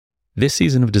This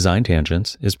season of Design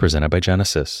Tangents is presented by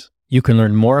Genesis. You can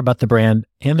learn more about the brand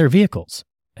and their vehicles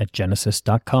at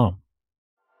genesis.com.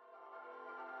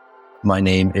 My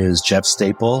name is Jeff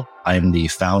Staple. I'm the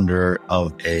founder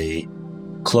of a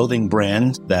clothing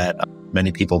brand that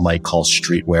many people might call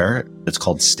streetwear. It's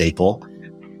called Staple.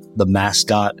 The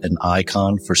mascot and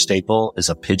icon for Staple is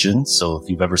a pigeon. So if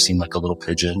you've ever seen like a little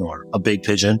pigeon or a big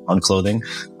pigeon on clothing,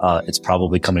 it's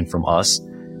probably coming from us.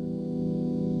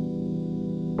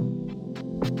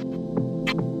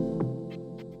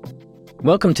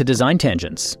 Welcome to Design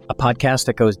Tangents, a podcast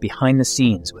that goes behind the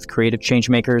scenes with creative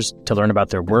changemakers to learn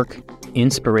about their work,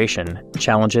 inspiration,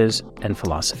 challenges, and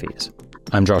philosophies.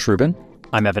 I'm Josh Rubin.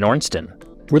 I'm Evan Ornston.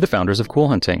 We're the founders of Cool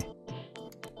Hunting.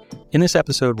 In this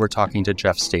episode, we're talking to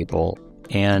Jeff Staple,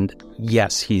 and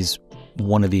yes, he's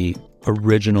one of the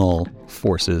original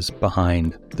forces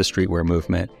behind the streetwear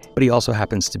movement, but he also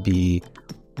happens to be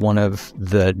one of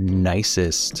the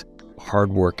nicest,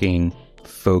 hardworking,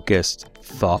 focused,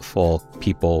 thoughtful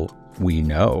people we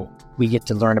know. We get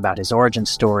to learn about his origin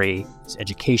story, his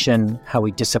education, how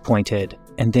he disappointed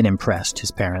and then impressed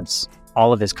his parents,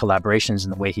 all of his collaborations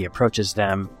and the way he approaches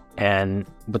them. And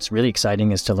what's really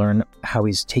exciting is to learn how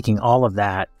he's taking all of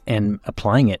that and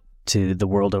applying it to the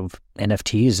world of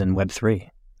NFTs and Web3.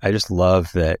 I just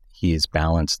love that he's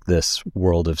balanced this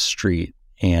world of street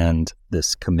and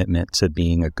this commitment to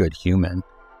being a good human.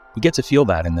 We get to feel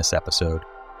that in this episode.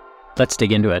 Let's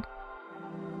dig into it.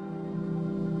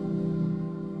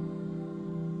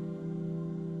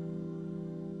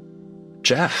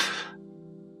 Jeff,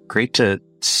 great to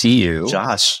see you.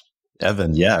 Josh,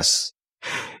 Evan, yes.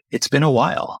 It's been a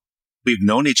while. We've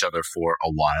known each other for a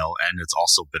while, and it's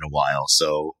also been a while.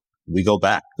 So we go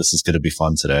back. This is going to be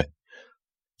fun today.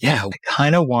 Yeah, we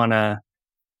kind of want to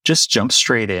just jump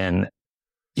straight in.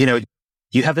 You know,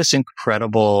 you have this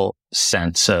incredible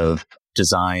sense of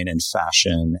design and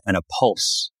fashion and a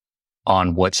pulse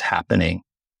on what's happening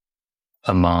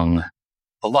among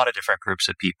a lot of different groups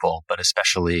of people, but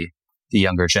especially the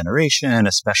younger generation,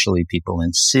 especially people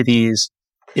in cities.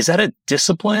 Is that a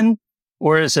discipline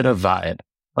or is it a vibe?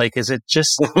 Like, is it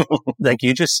just like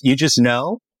you just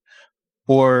know,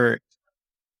 or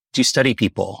do you study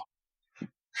people?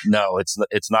 No,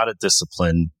 it's not a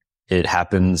discipline. It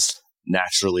happens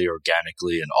naturally,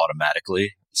 organically, and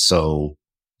automatically. So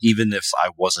even if I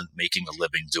wasn't making a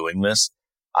living doing this,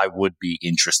 I would be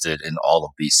interested in all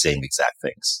of these same exact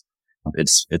things.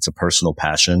 It's a personal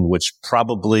passion, which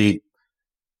probably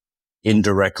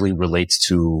indirectly relates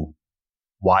to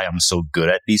why I'm so good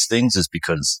at these things, is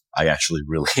because I actually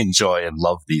really enjoy and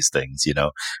love these things, you know?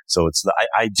 So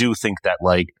I do think that,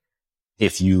 like,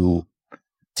 if you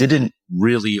didn't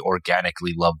really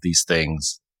organically love these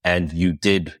things and you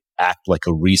did act like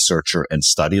a researcher and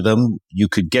study them, you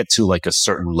could get to like a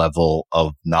certain level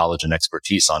of knowledge and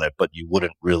expertise on it, but you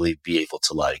wouldn't really be able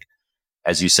to, like,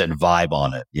 as you said, vibe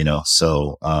on it, you know?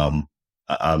 So,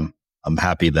 I'm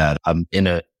happy that I'm in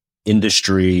a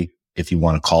industry, if you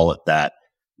want to call it that,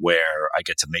 where I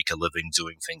get to make a living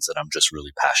doing things that I'm just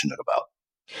really passionate about.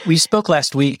 We spoke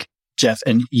last week, Jeff,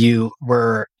 and you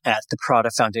were at the Prada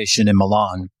Foundation in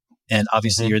Milan, and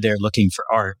obviously you're there looking for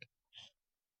art.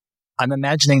 I'm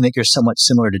imagining that you're somewhat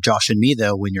similar to Josh and me,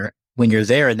 though. When you're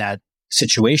there in that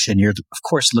situation, you're of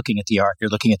course looking at the art,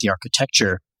 you're looking at the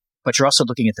architecture, but you're also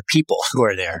looking at the people who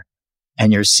are there,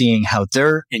 and you're seeing how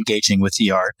they're engaging with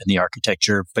the art and the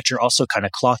architecture. But you're also kind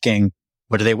of clocking,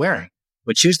 what are they wearing?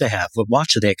 What shoes they have? What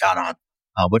watch do they got on?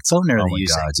 What phone are they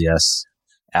using? God, yes,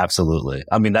 absolutely.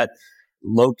 I mean, that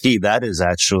low key, that is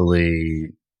actually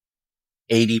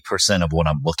 80% of what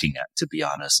I'm looking at, to be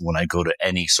honest. When I go to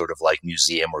any sort of like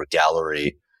museum or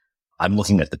gallery, I'm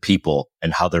looking at the people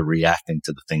and how they're reacting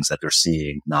to the things that they're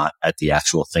seeing, not at the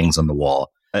actual things on the wall.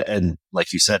 And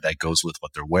like you said, that goes with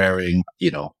what they're wearing,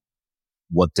 you know,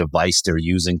 what device they're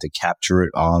using to capture it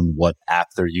on, what app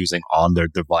they're using on their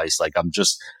device. Like, I'm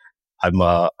just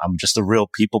a real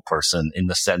people person, in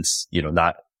the sense, you know,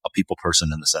 not a people person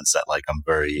in the sense that, like, I'm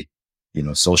very, you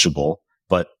know, sociable,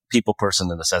 but people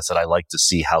person in the sense that I like to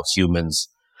see how humans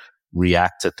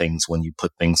react to things when you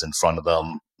put things in front of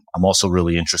them. I'm also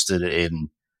really interested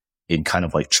in kind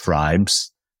of like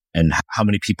tribes and how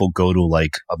many people go to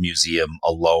like a museum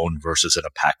alone versus in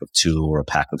a pack of 2 or a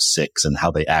pack of 6, and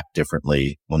how they act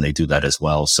differently when they do that as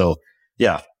well. So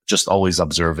yeah, just always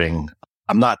observing.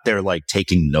 I'm not there like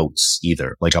taking notes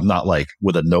either. Like, I'm not like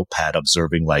with a notepad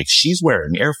observing like she's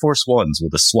wearing Air Force Ones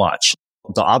with a swatch.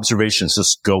 The observations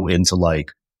just go into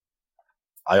like,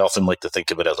 I often like to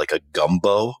think of it as like a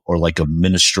gumbo or like a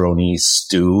minestrone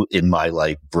stew in my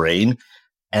like brain.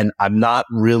 And I'm not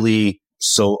really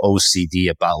so OCD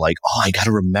about like, oh, I got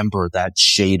to remember that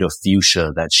shade of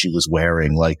fuchsia that she was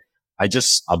wearing. Like, I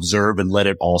just observe and let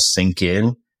it all sink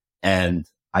in. And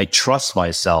I trust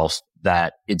myself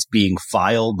that it's being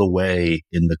filed away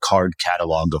in the card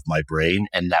catalog of my brain,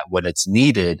 and that when it's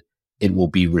needed, it will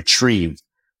be retrieved.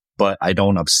 But I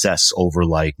don't obsess over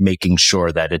like making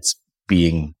sure that it's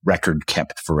being record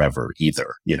kept forever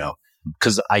either, you know,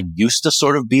 because I used to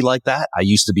sort of be like that. I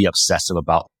used to be obsessive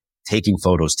about taking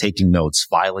photos, taking notes,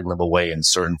 filing them away in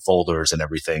certain folders and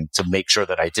everything to make sure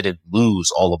that I didn't lose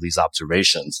all of these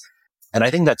observations. And I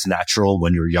think that's natural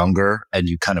when you're younger and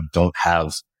you kind of don't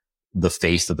have the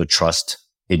faith or the trust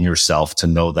in yourself to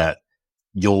know that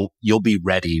you'll be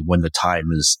ready when the time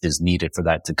is needed for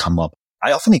that to come up.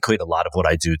 I often equate a lot of what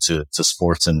I do to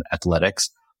sports and athletics,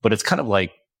 but it's kind of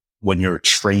like when you're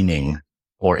training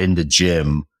or in the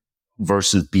gym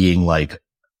versus being like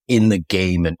in the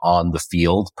game and on the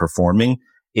field performing.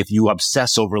 If you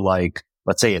obsess over like,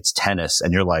 let's say it's tennis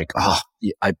and you're like, oh,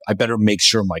 I better make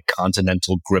sure my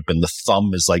continental grip and the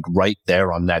thumb is like right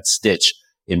there on that stitch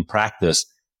in practice.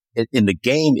 In the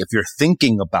game, if you're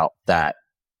thinking about that,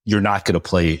 you're not going to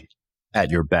play at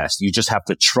your best. You just have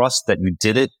to trust that you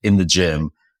did it in the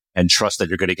gym and trust that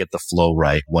you're going to get the flow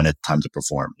right when it's time to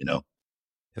perform, you know?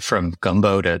 From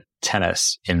gumbo to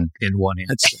tennis in one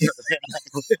answer.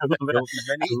 There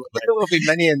will be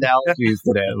many analogies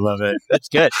today. I love it. That's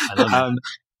good. I love it.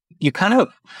 You kind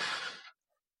of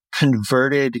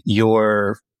converted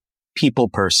your people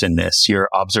personness, your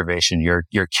observation,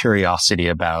 your curiosity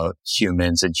about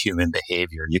humans and human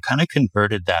behavior. You kind of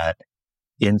converted that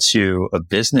into a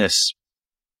business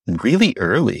really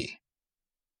early,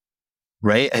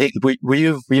 right? I think, were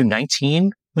you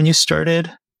 19 when you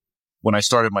started? When I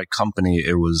started my company,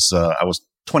 it was, I was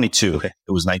 22. Okay.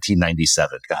 It was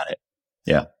 1997. Got it.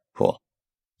 Yeah. Cool.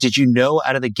 Did you know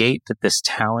out of the gate that this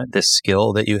talent, this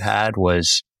skill that you had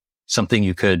was something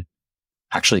you could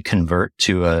actually convert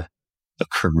to a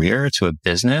career, to a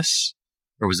business?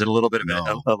 Or was it a little bit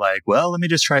of like, well, let me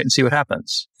just try it and see what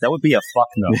happens? That would be a fuck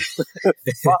no.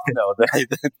 Fuck no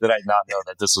that I not know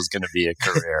that this was going to be a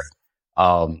career.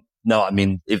 No, I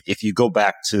mean, if you go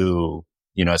back to,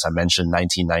 you know, as I mentioned,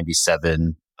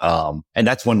 1997, and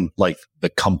that's when like the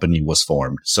company was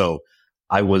formed. So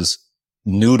I was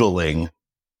noodling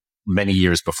many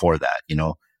years before that, you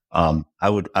know. I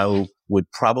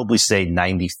would probably say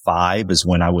 95 is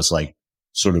when I was like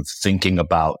sort of thinking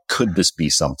about, could this be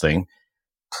something?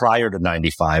 Prior to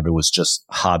 95, it was just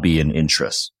hobby and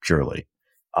interest purely.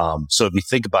 So if you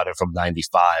think about it from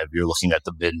 95, you're looking at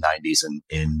the mid 90s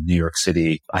in New York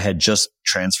City. I had just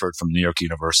transferred from New York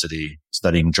University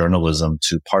studying journalism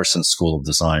to Parsons School of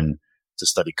Design to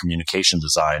study communication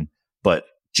design. But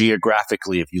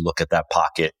geographically, if you look at that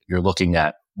pocket, you're looking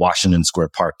at Washington Square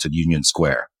Park to Union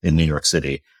Square in New York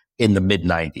City in the mid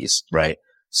 90s, right?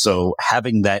 So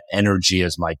having that energy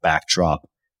as my backdrop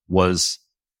was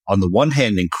on the one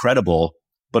hand incredible,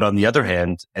 but on the other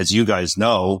hand, as you guys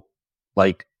know,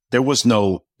 like there was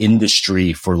no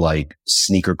industry for like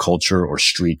sneaker culture or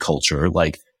street culture.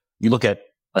 Like you look at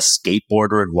a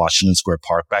skateboarder in Washington Square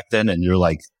Park back then and you're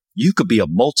like, you could be a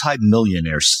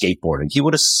multi-millionaire skateboarding. He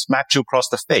would have smacked you across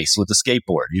the face with a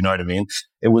skateboard. You know what I mean?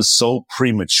 It was so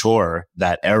premature,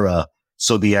 that era.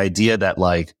 So the idea that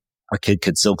like a kid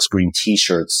could silkscreen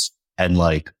t-shirts and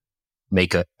like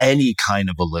make any kind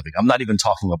of a living. I'm not even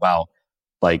talking about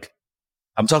like,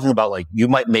 I'm talking about like you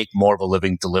might make more of a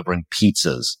living delivering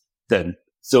pizzas than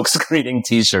silk screening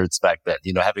t-shirts back then,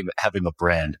 you know, having a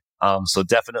brand. So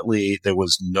definitely there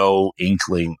was no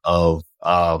inkling of,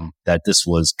 that this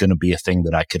was going to be a thing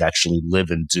that I could actually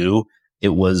live and do. It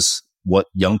was what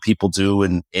young people do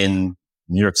in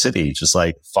New York City, just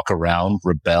like fuck around,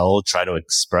 rebel, try to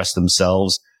express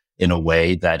themselves in a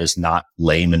way that is not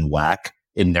lame and whack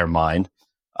in their mind.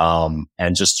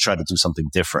 And just try to do something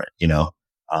different, you know?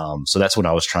 So that's what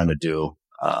I was trying to do,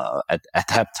 at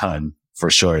that time for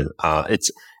sure.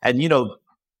 And you know,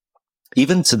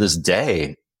 even to this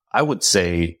day, I would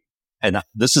say, and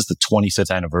this is the 25th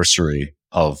anniversary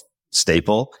of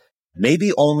Staple.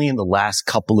 Maybe only in the last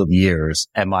couple of years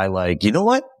am I like, you know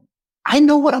what? I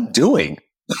know what I'm doing.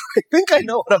 I think I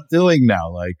know what I'm doing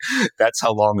now. Like that's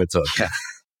how long it took.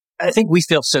 I think we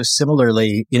feel so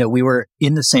similarly. You know, we were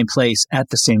in the same place at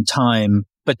the same time,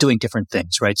 but doing different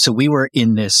things, right? So we were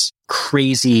in this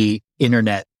crazy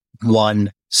internet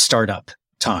one startup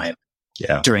time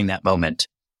during that moment.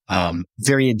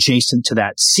 Very adjacent to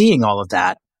that, seeing all of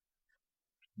that.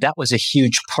 That was a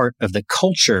huge part of the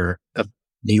culture of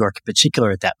New York in particular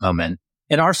at that moment.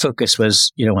 And our focus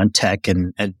was, you know, on tech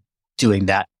and doing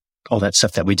that, all that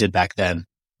stuff that we did back then.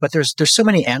 but there's so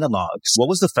many analogs. What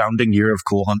was the founding year of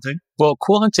Cool Hunting? Well,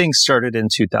 Cool Hunting started in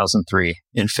 2003,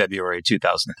 in February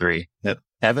 2003. Yep.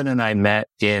 Evan and I met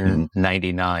in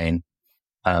 99.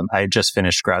 I had just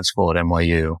finished grad school at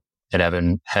NYU, and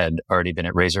Evan had already been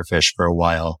at Razorfish for a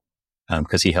while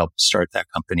because he helped start that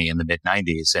company in the mid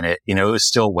 90s. And it was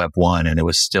still Web 1, and it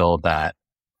was still that,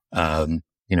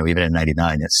 even in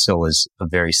 99, it still was a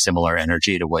very similar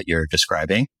energy to what you're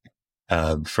describing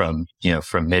from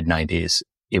mid 90s.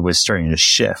 It was starting to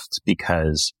shift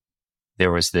because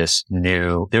there was this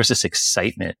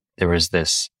excitement. There was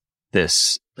this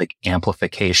like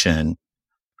amplification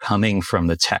coming from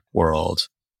the tech world,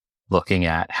 looking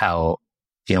at how,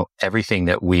 everything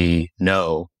that we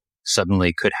know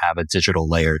suddenly could have a digital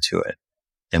layer to it.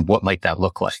 And what might that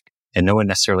look like? And no one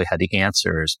necessarily had the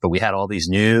answers, but we had all these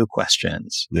new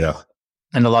questions. Yeah.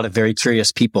 And a lot of very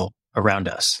curious people around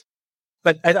us.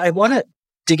 But I want to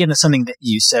dig into something that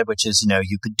you said, which is,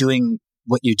 you've been doing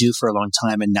what you do for a long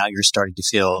time, and now you're starting to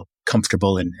feel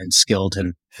comfortable and skilled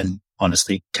and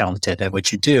honestly talented at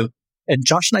what you do. And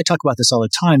Josh and I talk about this all the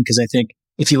time because I think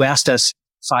if you asked us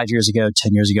 5 years ago,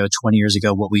 10 years ago, 20 years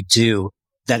ago, what we do,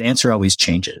 that answer always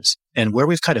changes. And where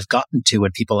we've kind of gotten to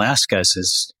when people ask us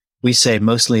is we say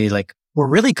mostly like, we're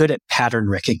really good at pattern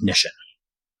recognition,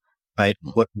 right?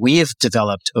 What we have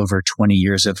developed over 20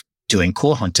 years of doing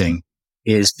Cool Hunting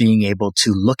is being able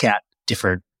to look at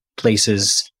different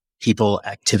places, people,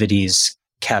 activities,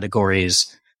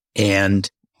 categories, and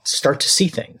start to see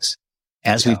things.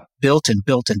 As we've built and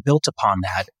built and built upon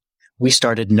that, we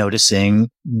started noticing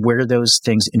where those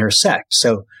things intersect.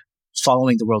 So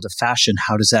following the world of fashion,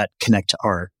 how does that connect to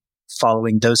art?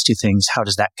 Following those two things, how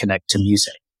does that connect to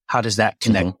music? How does that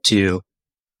connect to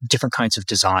different kinds of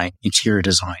design, interior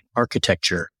design,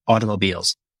 architecture,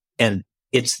 automobiles? And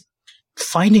it's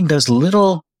finding those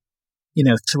little,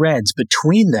 threads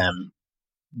between them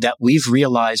that we've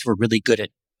realized we're really good at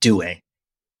doing.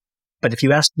 But if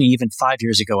you asked me even 5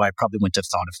 years ago, I probably wouldn't have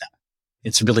thought of that.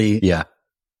 It's really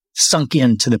sunk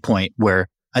in to the point where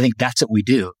I think that's what we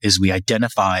do is we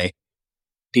identify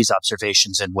these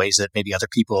observations in ways that maybe other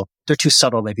people, they're too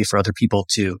subtle maybe for other people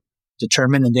to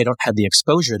determine, and they don't have the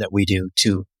exposure that we do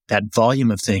to that volume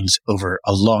of things over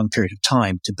a long period of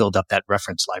time to build up that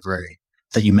reference library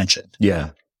that you mentioned.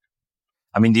 Yeah.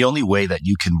 I mean, the only way that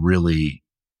you can really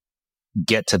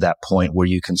get to that point where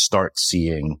you can start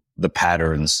seeing the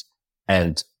patterns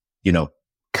and,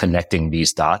 connecting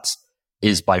these dots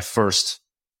is by first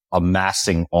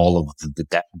amassing all of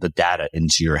the data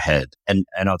into your head. And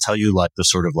I'll tell you like the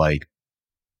sort of like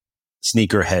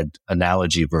sneakerhead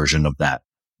analogy version of that.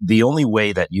 The only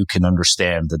way that you can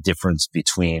understand the difference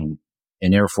between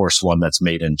an Air Force One that's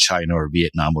made in China or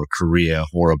Vietnam or Korea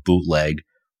or a bootleg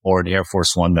or an Air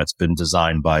Force One that's been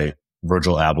designed by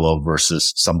Virgil Abloh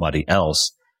versus somebody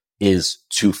else is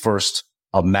to first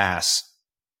amass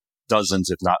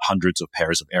dozens, if not hundreds of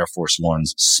pairs of Air Force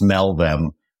Ones, smell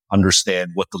them,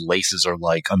 understand what the laces are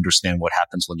like, understand what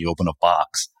happens when you open a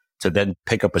box, to then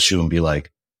pick up a shoe and be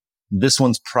like, this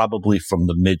one's probably from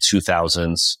the mid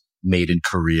 2000s, made in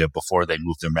Korea before they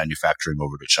moved their manufacturing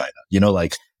over to China.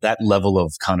 Like that level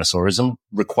of connoisseurism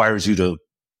requires you to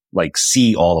like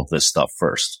see all of this stuff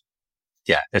first.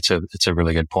 Yeah, it's a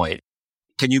really good point.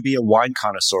 Can you be a wine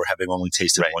connoisseur having only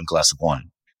tasted one glass of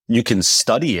wine? You can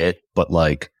study it, but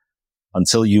like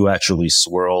until you actually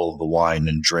swirl the wine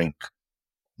and drink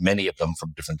many of them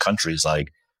from different countries, like,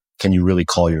 can you really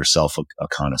call yourself a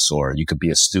connoisseur? You could be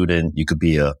a student, you could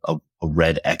be a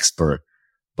red expert.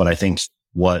 But I think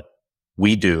what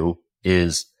we do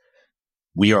is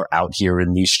we are out here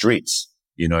in these streets.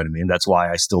 You know what I mean? That's why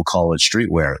I still call it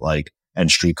streetwear, like, and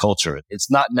street culture.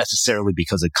 It's not necessarily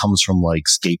because it comes from like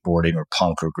skateboarding or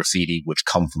punk or graffiti, which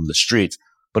come from the streets,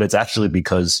 but it's actually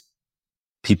because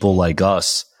people like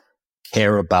us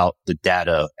care about the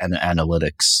data and the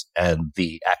analytics and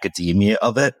the academia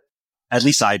of it. At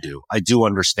least I do. I do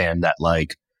understand that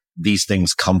like these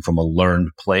things come from a learned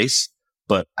place,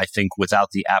 but I think without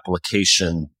the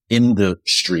application in the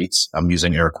streets, I'm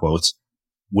using air quotes,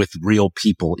 with real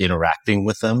people interacting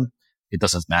with them, it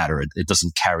doesn't matter. It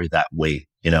doesn't carry that weight,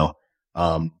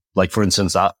 like for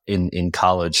instance, in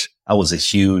college, I was a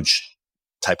huge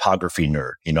typography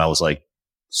nerd. I was like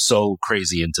so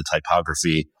crazy into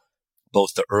typography,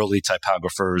 both the early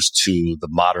typographers to the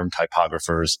modern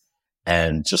typographers,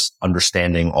 and just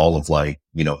understanding all of like,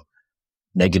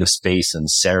 negative space and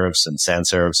serifs and sans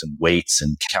serifs and weights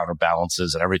and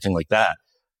counterbalances and everything like that.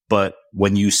 But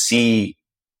when you see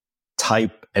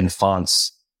type and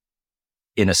fonts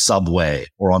in a subway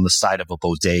or on the side of a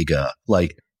bodega,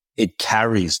 like it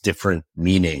carries different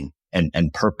meaning and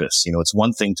purpose. It's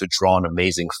one thing to draw an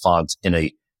amazing font in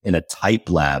a in a type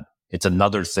lab. It's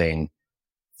another thing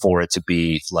for it to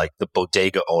be like the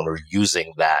bodega owner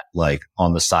using that like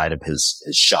on the side of his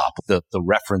shop. The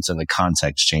reference and the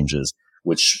context changes,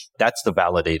 which that's the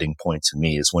validating point to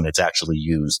me, is when it's actually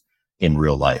used in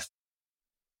real life.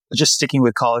 Just sticking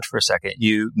with college for a second,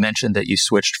 you mentioned that you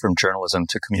switched from journalism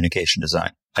to communication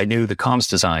design. I knew the comms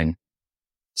design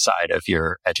side of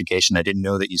your education. I didn't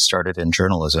know that you started in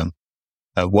journalism.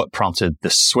 What prompted the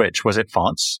switch? Was it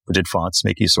fonts? Did fonts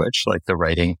make you switch, like the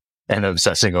writing and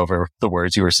obsessing over the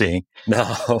words you were seeing?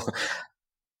 No,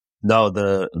 no,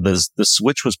 the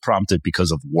switch was prompted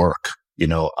because of work. You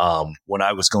know, when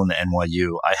I was going to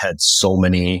NYU, I had so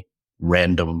many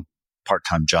random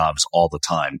part-time jobs all the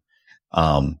time.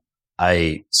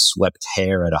 I swept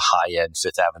hair at a high-end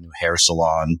Fifth Avenue hair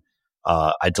salon.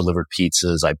 I delivered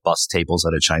pizzas. I bussed tables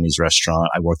at a Chinese restaurant.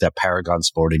 I worked at Paragon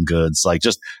Sporting Goods. Like,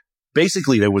 just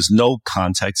basically there was no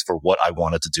context for what I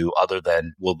wanted to do other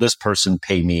than, will this person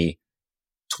pay me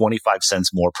 25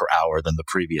 cents more per hour than the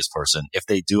previous person? If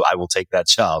they do, I will take that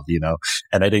job, you know,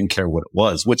 and I didn't care what it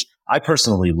was, which I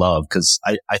personally love, because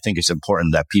I think it's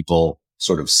important that people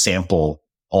sort of sample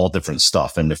all different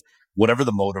stuff. And if whatever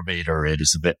the motivator it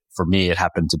is, a bit, for me, it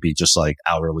happened to be just like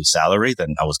hourly salary,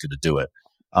 then I was going to do it.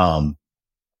 I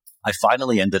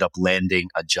finally ended up landing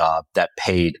a job that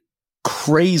paid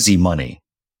crazy money.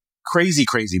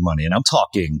 And I'm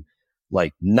talking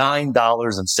like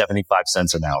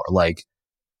 $9.75 an hour. Like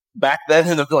back then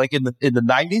in the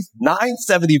 90s,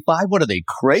 $9.75. What are they,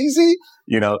 crazy?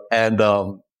 You know, and,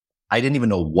 I didn't even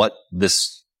know what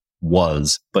this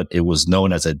was, but it was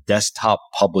known as a desktop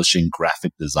publishing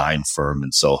graphic design firm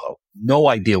in Soho. No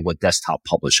idea what desktop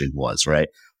publishing was, right?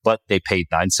 But they paid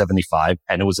 $9.75,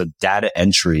 and it was a data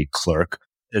entry clerk.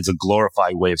 It's a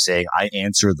glorified way of saying I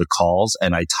answer the calls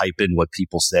and I type in what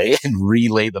people say and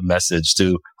relay the message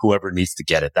to whoever needs to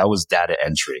get it. That was data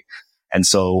entry. And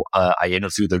so I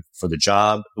interviewed for the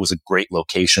job. It was a great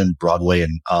location, Broadway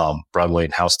and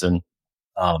Houston.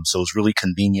 So it was really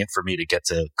convenient for me to get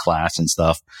to class and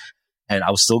stuff. And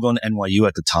I was still going to NYU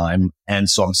at the time. And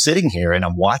so I'm sitting here and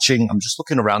I'm just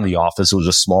looking around the office. It was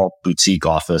a small boutique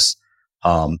office.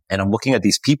 And I'm looking at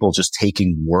these people just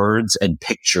taking words and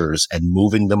pictures and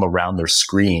moving them around their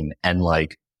screen. And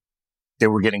like, they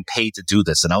were getting paid to do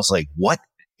this. And I was like, what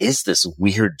is this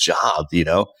weird job? You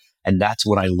know? And that's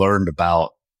when I learned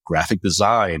about graphic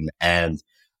design. And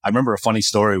I remember a funny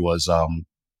story was,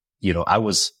 you know, I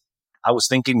was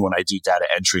thinking when I do data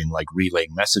entry and like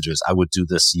relaying messages, I would do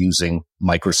this using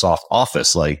Microsoft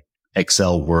Office, like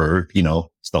Excel, Word, you know,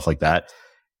 stuff like that.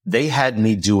 They had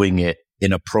me doing it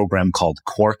in a program called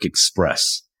Quark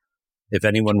Express. If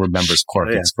anyone remembers Quark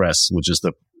Express, which is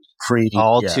the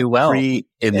too well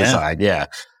pre-InDesign. Yeah.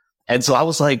 And so I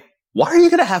was like, why are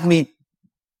you going to have me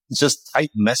just type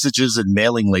messages and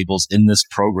mailing labels in this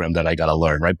program that I got to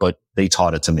learn, right? But they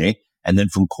taught it to me. And then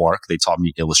from Quark, they taught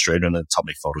me Illustrator and then taught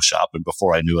me Photoshop. And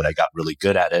before I knew it, I got really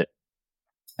good at it.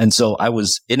 And so I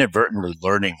was inadvertently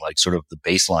learning like sort of the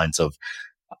baselines of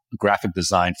graphic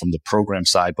design from the program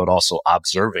side, but also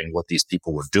observing what these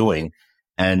people were doing.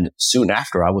 And soon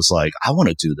after, I was like, I want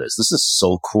to do this. This is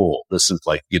so cool. This is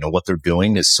like, you know, what they're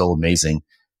doing is so amazing.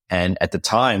 And at the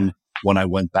time, when I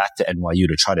went back to NYU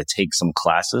to try to take some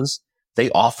classes, they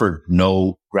offered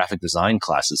no graphic design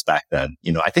classes back then.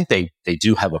 You know, I think they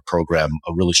do have a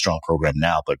really strong program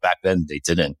now, but back then they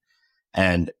didn't.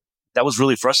 And that was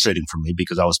really frustrating for me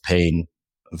because I was paying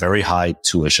very high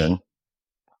tuition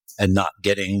and not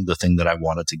getting the thing that I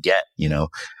wanted to get, you know.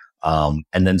 And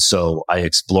then so I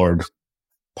explored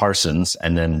Parsons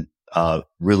and then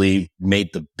really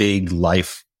made the big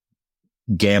life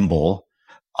gamble.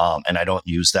 And I don't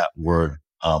use that word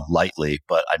lightly,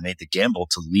 but I made the gamble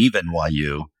to leave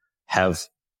NYU, have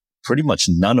pretty much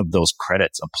none of those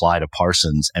credits apply to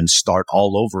Parsons, and start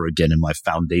all over again in my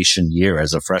foundation year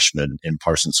as a freshman in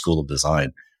Parsons School of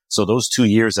Design. So those 2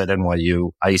 years at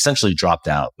NYU, I essentially dropped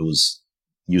out. It was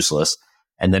useless.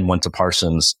 And then went to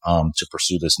Parsons to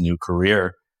pursue this new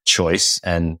career choice.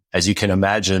 And as you can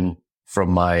imagine from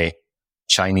my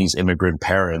Chinese immigrant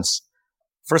parents,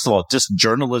 first of all, just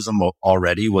journalism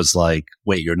already was like,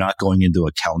 wait, you're not going into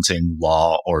accounting,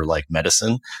 law, or like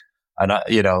medicine. And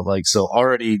so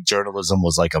already journalism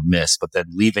was like a miss, but then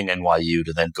leaving NYU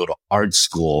to then go to art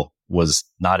school was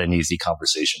not an easy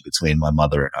conversation between my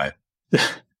mother and I.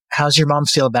 How's your mom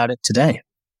feel about it today?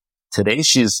 Today,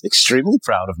 she's extremely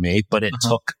proud of me, but it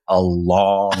took a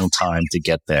long time to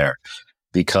get there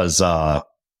because,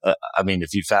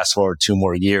 if you fast forward 2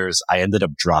 more years, I ended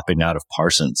up dropping out of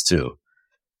Parsons too.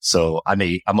 So I'm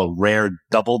a rare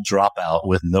double dropout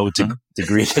with no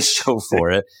degree to show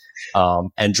for it.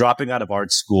 And dropping out of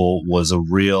art school was a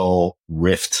real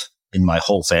rift in my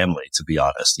whole family, to be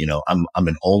honest. I'm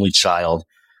an only child.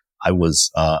 I'm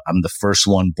the first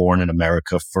one born in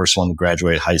America, first one to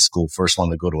graduate high school, first one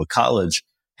to go to a college.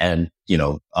 And,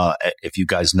 if you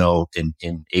guys know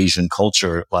in Asian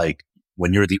culture, like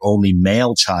when you're the only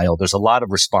male child, there's a lot of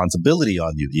responsibility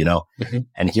on you, Mm-hmm.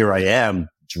 And here I am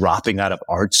dropping out of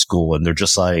art school and they're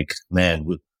just like, man,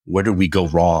 where did we go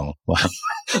wrong?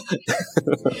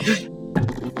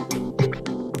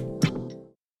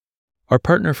 Our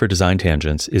partner for Design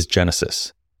Tangents is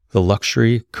Genesis, the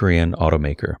luxury Korean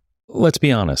automaker. Let's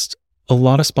be honest, a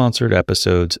lot of sponsored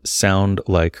episodes sound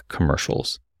like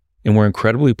commercials, and we're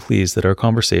incredibly pleased that our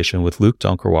conversation with Luke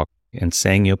Donkerwalk and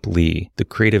Sang-Yup Lee, the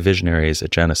creative visionaries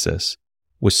at Genesis,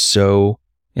 was so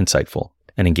insightful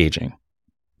and engaging.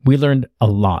 We learned a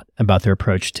lot about their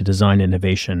approach to design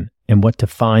innovation and what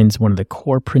defines one of the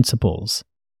core principles,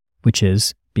 which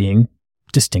is being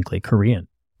distinctly Korean.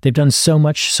 They've done so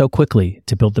much so quickly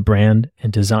to build the brand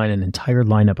and design an entire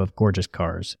lineup of gorgeous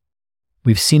cars.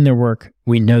 We've seen their work,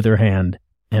 we know their hand,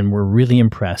 and we're really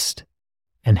impressed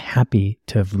and happy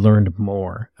to have learned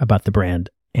more about the brand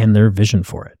and their vision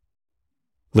for it.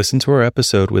 Listen to our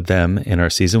episode with them in our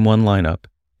Season 1 lineup,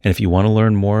 and if you want to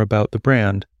learn more about the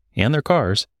brand and their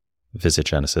cars, visit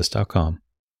genesis.com.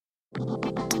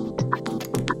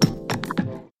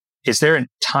 Is there a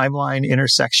timeline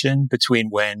intersection between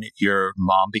when your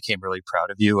mom became really proud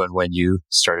of you and when you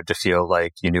started to feel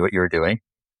like you knew what you were doing?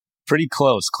 Pretty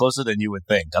closer than you would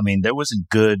think. I mean, there was a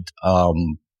good,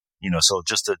 so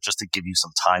just to give you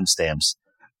some timestamps,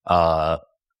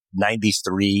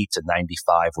 93 to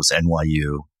 95 was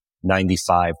NYU,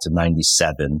 95 to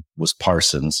 97 was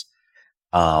Parsons,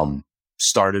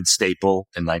 started Staple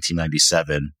in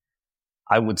 1997.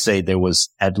 I would say there was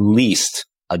at least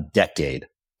a decade,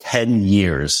 10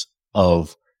 years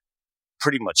of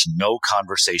pretty much no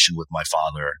conversation with my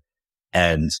father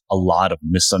and a lot of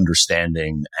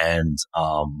misunderstanding and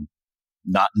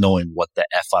not knowing what the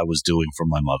F I was doing for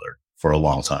my mother for a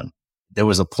long time. There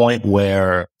was a point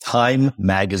where Time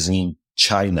Magazine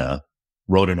China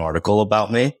wrote an article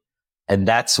about me. And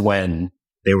that's when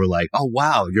they were like, oh,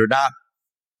 wow, you're not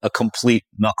a complete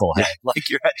knucklehead. Like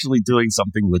you're actually doing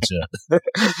something legit.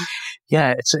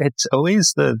 Yeah, it's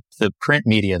always the print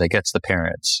media that gets the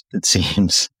parents, it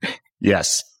seems.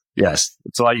 Yes. That's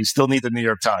why you still need the New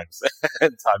York Times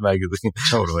and Time Magazine.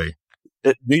 Totally.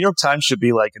 New York Times should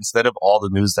be like, instead of all the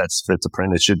news that's fit to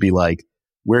print, it should be like,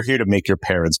 we're here to make your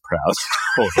parents proud.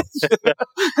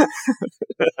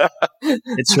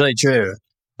 It's really true.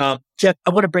 Jeff,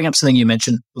 I want to bring up something you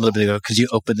mentioned a little bit ago because you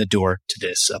opened the door to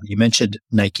this. You mentioned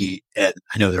Nike, and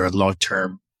I know they're a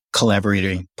long-term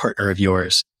collaborating partner of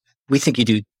yours. We think you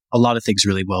do a lot of things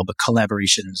really well, but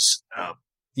collaborations,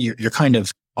 you're kind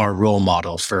of our role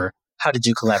model for how to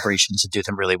do collaborations and do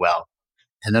them really well.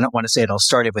 And I don't want to say it all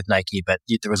started with Nike, but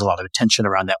there was a lot of attention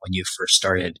around that when you first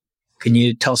started. Can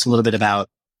you tell us a little bit about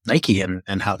Nike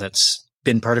and how that's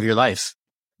been part of your life?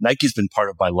 Nike's been part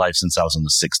of my life since I was in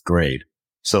the 6th grade.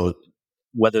 So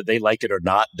whether they like it or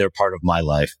not, they're part of my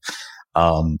life.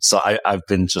 So I've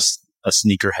been just a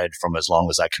sneakerhead from as long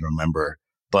as I can remember.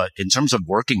 But in terms of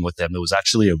working with them, it was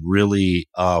actually a really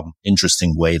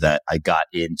interesting way that I got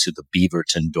into the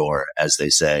Beaverton door, as they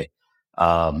say.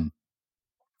 I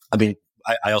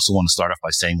also want to start off by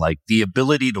saying, like, the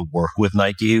ability to work with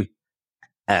Nike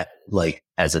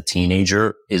as a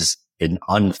teenager is an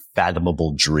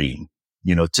unfathomable dream.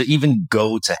 To even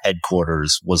go to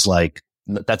headquarters was like,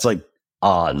 that's like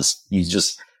Oz. You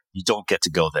don't get to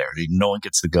go there. No one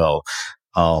gets to go.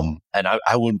 And I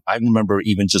remember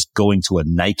even just going to a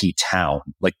Nike town,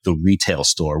 like the retail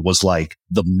store was like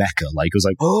the Mecca. Like it was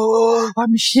like, oh,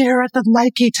 I'm here at the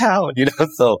Nike town,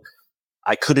 so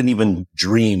I couldn't even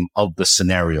dream of the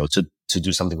scenario to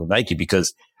do something with Nike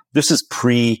because this is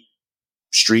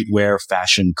pre-streetwear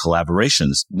fashion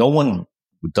collaborations. No one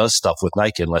does stuff with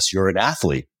Nike unless you're an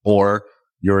athlete or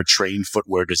you're a trained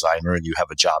footwear designer and you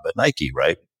have a job at Nike,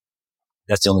 right?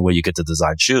 That's the only way you get to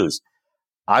design shoes.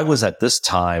 I was at this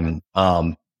time,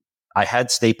 I had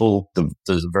Staple, the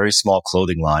very small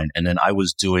clothing line, and then I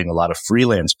was doing a lot of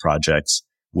freelance projects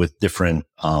with different,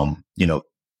 I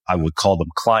would call them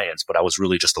clients, but I was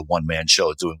really just a one-man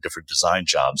show doing different design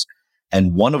jobs.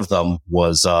 And one of them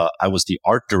was, I was the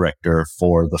art director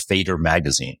for the Fader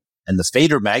magazine. And the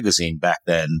Fader magazine back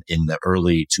then in the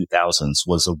early 2000s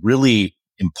was a really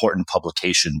important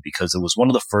publication because it was one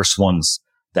of the first ones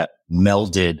that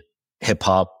melded hip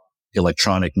hop,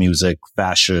 electronic music,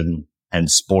 fashion,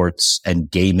 and sports and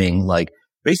gaming. Like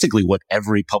basically what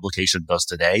every publication does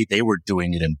today. They were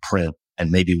doing it in print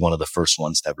and maybe one of the first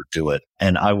ones to ever do it.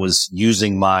 And I was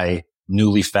using my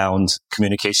newly found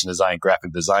communication design,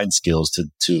 graphic design skills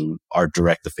to art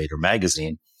direct the Fader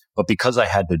magazine. But because I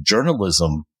had the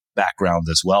journalism background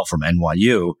as well from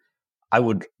NYU, I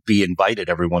would be invited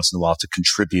every once in a while to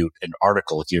contribute an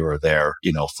article here or there,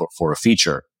 for a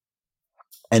feature.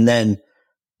 And then,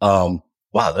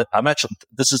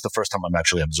 this is the first time I'm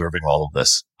actually observing all of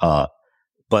this.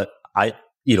 But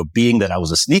being that I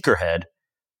was a sneakerhead,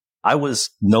 I was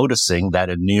noticing that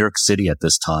in New York City at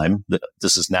this time,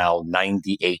 this is now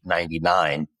 98,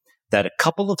 99, that a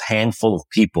couple of handful of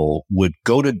people would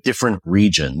go to different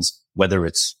regions, whether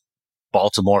it's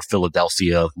Baltimore,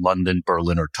 Philadelphia, London,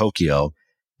 Berlin, or Tokyo,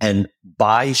 and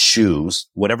buy shoes,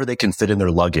 whatever they can fit in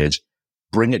their luggage,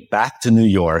 bring it back to New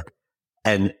York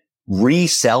and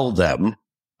resell them,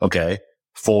 okay,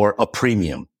 for a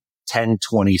premium, 10,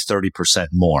 20, 30%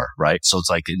 more, right? So it's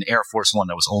like an Air Force One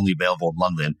that was only available in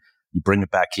London. You bring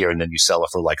it back here and then you sell it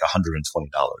for like $120,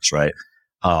 right?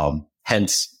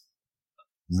 Hence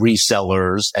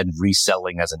resellers and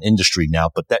reselling as an industry now,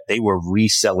 but that they were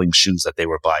reselling shoes that they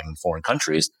were buying in foreign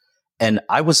countries. And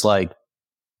I was like,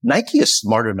 Nike is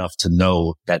smart enough to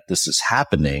know that this is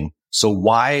happening. So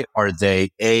why are they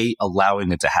A,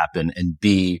 allowing it to happen, and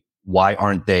B, why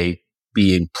aren't they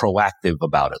being proactive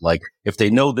about it? Like if they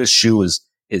know this shoe is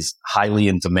highly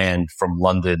in demand from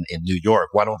London in New York,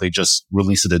 why don't they just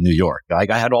release it in New York? Like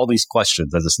I had all these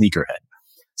questions as a sneakerhead.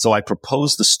 So I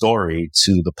proposed the story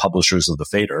to the publishers of the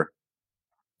Fader.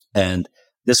 And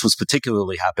this was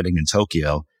particularly happening in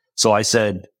Tokyo. So I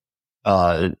said,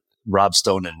 Rob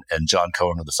Stone and John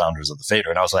Cohen are the founders of the Fader.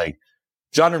 And I was like,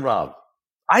 John and Rob,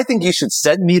 I think you should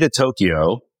send me to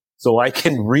Tokyo so I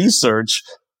can research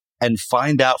and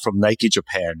find out from Nike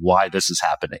Japan why this is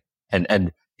happening.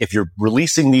 And if you're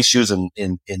releasing these shoes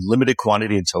in limited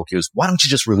quantity in Tokyo, why don't you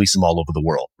just release them all over the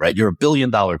world, right? You're $1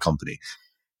 billion company.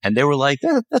 And they were like,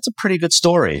 that's a pretty good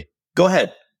story. Go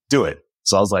ahead, do it.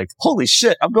 So I was like, holy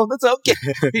shit, I'm going, that's okay.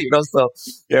 So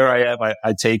here I am.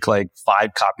 I take like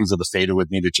 5 copies of the Fader with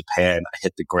me to Japan. I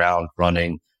hit the ground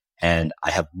running and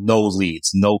I have no leads,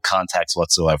 no contacts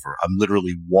whatsoever. I'm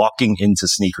literally walking into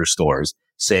sneaker stores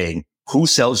saying, who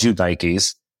sells you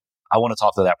Nikes? I want to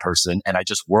talk to that person. And I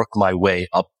just work my way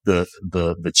up the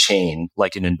chain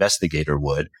like an investigator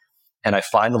would. And I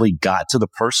finally got to the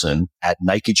person at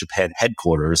Nike Japan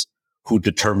headquarters who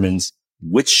determines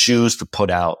which shoes to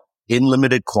put out in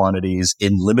limited quantities,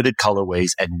 in limited colorways,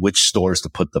 and which stores to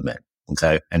put them in.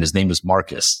 Okay. And his name is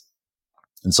Marcus.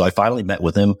 And so I finally met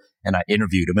with him and I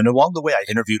interviewed him. And along the way, I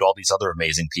interviewed all these other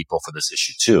amazing people for this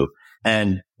issue too.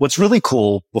 And what's really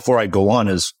cool before I go on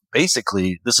is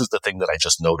basically, this is the thing that I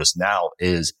just noticed now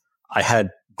is I had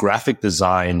graphic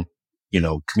design,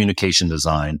 communication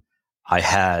design. I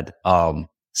had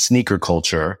sneaker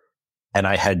culture and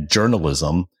I had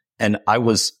journalism, and I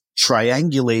was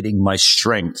triangulating my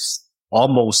strengths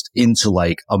almost into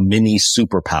like a mini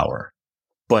superpower.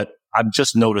 But I'm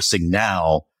just noticing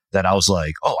now that I was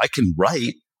like, oh, I can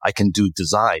write, I can do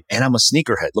design, and I'm a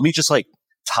sneakerhead. Let me just like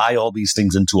tie all these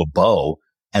things into a bow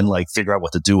and like figure out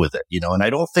what to do with it, And I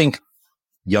don't think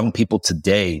young people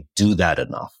today do that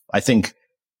enough. I think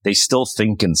they still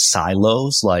think in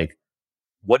silos, like,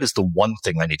 what is the one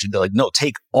thing I need to do? They're like, no,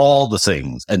 take all the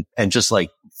things and just like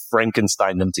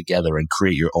Frankenstein them together and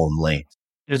create your own lane.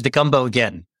 There's the gumbo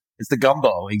again. It's the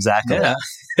gumbo. Exactly.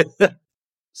 Yeah.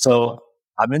 So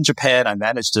I'm in Japan. I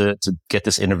managed to get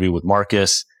this interview with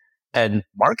Marcus, and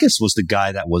Marcus was the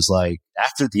guy that was like,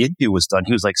 after the interview was done,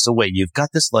 he was like, so wait, you've got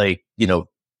this like,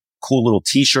 cool little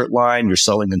t-shirt line. You're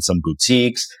selling in some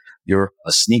boutiques. You're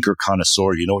a sneaker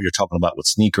connoisseur. You know what you're talking about with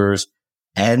sneakers.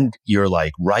 And you're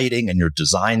like writing and you're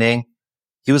designing.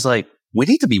 He was like, we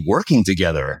need to be working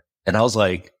together. And I was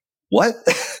like, what?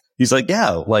 He's like, yeah,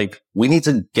 like we need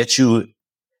to get you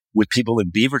with people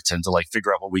in Beaverton to like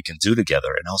figure out what we can do together.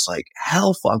 And I was like,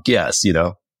 hell fuck yes,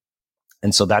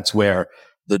 And so that's where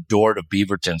the door to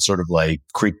Beaverton sort of like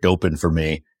creaked open for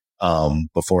me,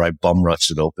 before I bum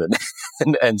rushed it open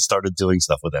and started doing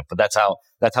stuff with them. But that's how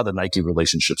the Nike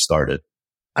relationship started.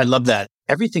 I love that.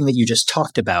 Everything that you just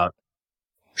talked about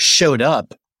showed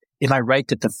up. Am I right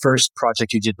that the first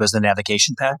project you did was the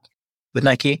navigation pack with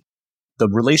Nike? The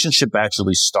relationship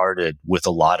actually started with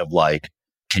a lot of like,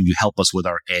 can you help us with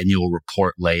our annual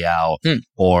report layout?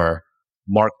 Or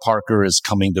Mark Parker is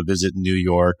coming to visit New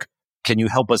York. Can you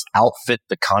help us outfit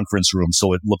the conference room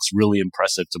so it looks really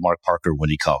impressive to Mark Parker when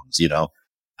he comes? I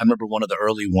remember one of the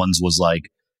early ones was like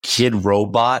Kid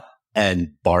Robot and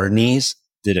Barney's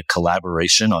did a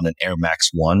collaboration on an Air Max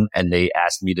 1 and they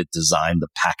asked me to design the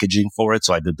packaging for it.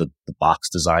 So I did the box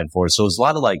design for it. So it was a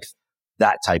lot of like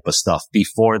that type of stuff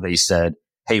before they said,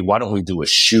 hey, why don't we do a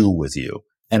shoe with you?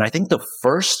 And I think the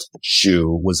first shoe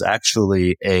was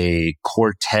actually a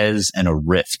Cortez and a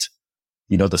Rift,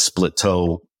 the split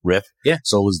toe Rift. Yeah.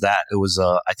 So it was that. It was,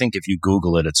 I think if you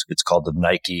Google it, it's called the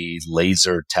Nike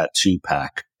Laser Tattoo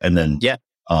Pack. And then,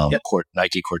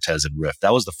 Nike Cortez and Rift.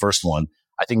 That was the first one.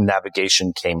 I think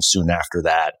Navigation came soon after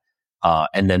that.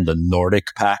 And then the Nordic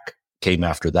Pack came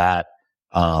after that.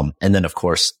 And then of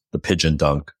course the Pigeon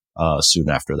Dunk, soon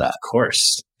after that. Of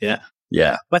course. Yeah.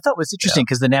 Yeah. But I thought it was interesting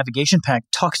because the Navigation Pack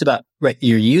talks about, right,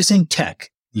 you're using tech,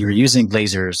 you're using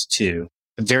lasers to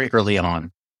very early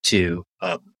on to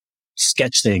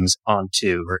sketch things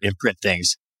onto or imprint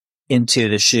things into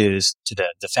the shoes, to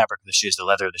the fabric of the shoes, the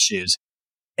leather of the shoes.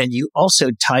 And you also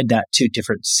tied that to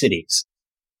different cities.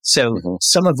 So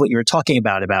some of what you were talking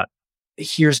about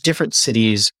here's different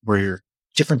cities where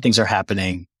different things are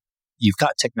happening. You've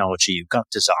got technology, you've got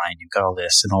design, you've got all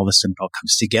this, and all this and it all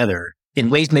comes together in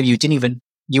ways maybe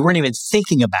you weren't even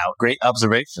thinking about. Great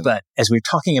observation. But as we're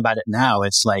talking about it now,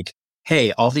 it's like,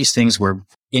 hey, all these things were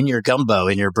in your gumbo,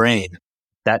 in your brain.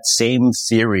 That same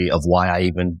theory of why I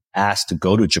even asked to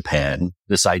go to Japan,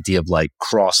 this idea of like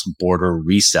cross-border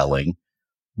reselling,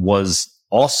 was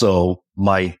also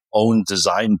my own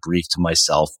design brief to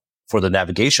myself for the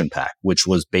Navigation Pack, which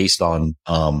was based on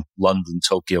London,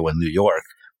 Tokyo, and New York.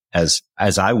 As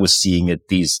I was seeing it,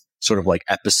 these sort of like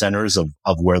epicenters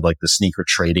of where like the sneaker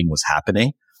trading was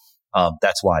happening.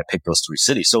 That's why I picked those three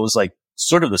cities. So it was like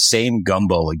sort of the same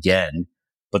gumbo again,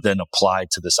 but then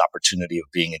applied to this opportunity of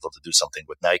being able to do something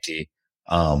with Nike.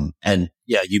 And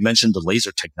yeah, you mentioned the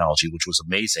laser technology, which was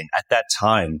amazing. At that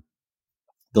time,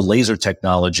 the laser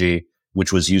technology,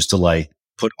 which was used to like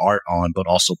put art on, but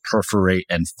also perforate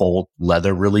and fold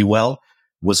leather really well,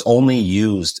 was only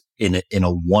used in a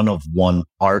one-of-one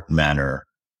art manner.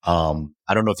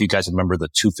 I don't know if you guys remember the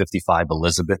 255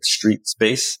 Elizabeth Street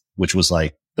space, which was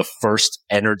like the first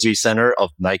energy center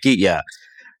of Nike. Yeah.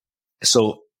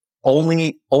 So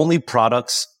only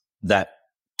products that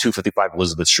 255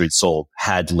 Elizabeth Street sold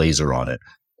had laser on it.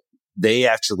 They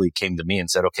actually came to me and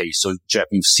said, okay, so Jeff,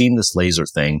 you've seen this laser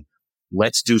thing.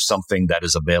 Let's do something that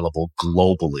is available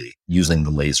globally using the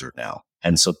laser now.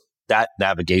 And so that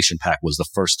Navigation Pack was the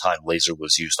first time laser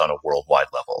was used on a worldwide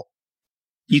level.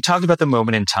 You talked about the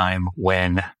moment in time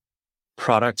when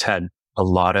product had a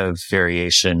lot of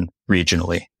variation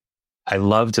regionally. I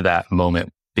loved that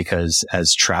moment because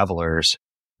as travelers,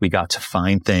 we got to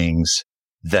find things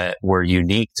that were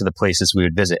unique to the places we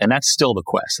would visit. And that's still the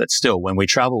quest. That's still, when we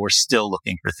travel, we're still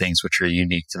looking for things which are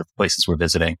unique to the places we're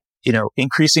visiting.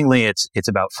 Increasingly it's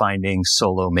about finding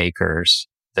solo makers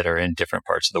that are in different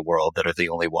parts of the world that are the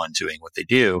only one doing what they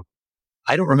do.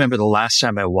 I don't remember the last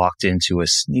time I walked into a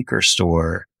sneaker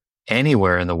store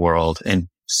anywhere in the world and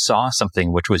saw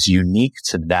something which was unique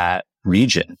to that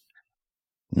region.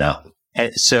 No.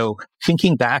 And so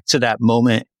thinking back to that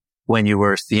moment when you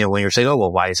were, when you're saying, oh,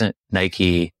 well, why isn't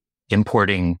Nike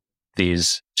importing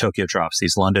these Tokyo drops,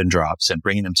 these London drops and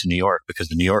bringing them to New York because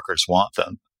the New Yorkers want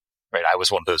them, right? I was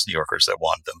one of those New Yorkers that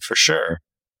wanted them for sure.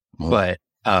 But,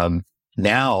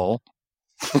 now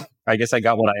I guess I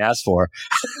got what I asked for.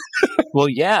 Well,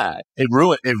 yeah, it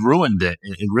ruined it.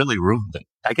 It really ruined it.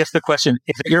 I guess the question,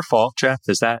 is it your fault, Jeff?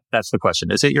 That's the question.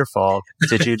 Is it your fault?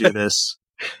 Did you do this?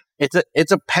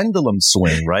 It's a pendulum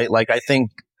swing, right? Like I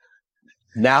think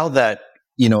now that,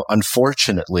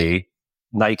 unfortunately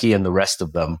Nike and the rest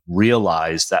of them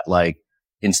realize that like,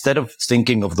 instead of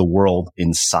thinking of the world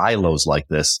in silos like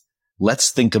this,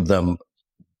 let's think of them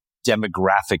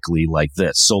demographically like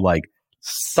this. So like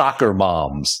soccer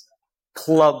moms,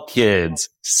 club kids,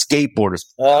 skateboarders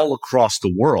all across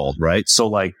the world, right? So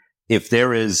like if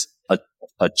there is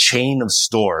a chain of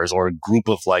stores or a group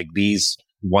of like these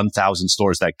 1,000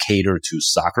 stores that cater to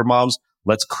soccer moms,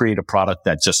 let's create a product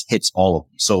that just hits all of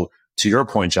them. So to your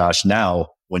point, Josh, now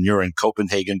when you're in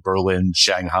Copenhagen, Berlin,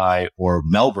 Shanghai, or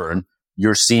Melbourne,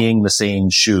 you're seeing the same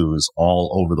shoes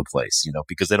all over the place,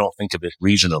 because they don't think of it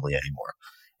regionally anymore.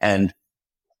 And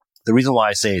the reason why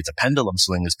I say it's a pendulum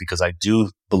swing is because I do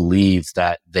believe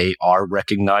that they are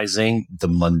recognizing the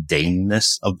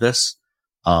mundaneness of this.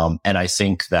 And I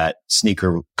think that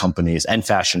sneaker companies and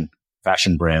fashion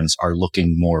brands are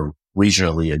looking more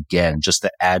regionally again, just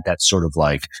to add that sort of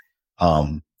like,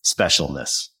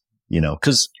 specialness,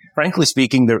 cause frankly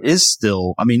speaking, there is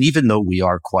still, even though we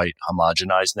are quite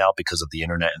homogenized now because of the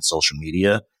internet and social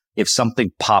media, if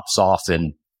something pops off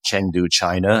in Chengdu,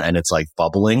 China, and it's like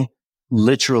bubbling,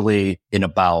 literally in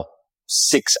about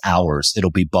 6 hours,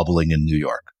 it'll be bubbling in New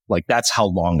York. Like that's how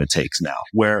long it takes now,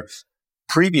 where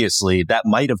previously that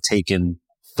might have taken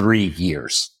 3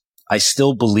 years. I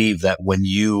still believe that when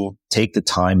you take the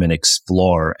time and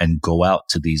explore and go out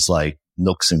to these like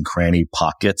nooks and cranny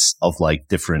pockets of like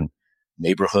different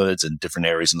neighborhoods and different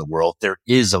areas in the world, there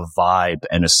is a vibe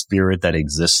and a spirit that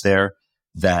exists there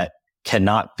that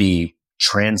cannot be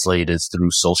translated through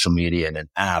social media and an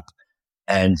app.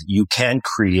 And you can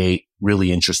create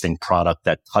really interesting product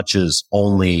that touches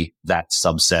only that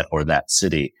subset or that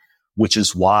city, which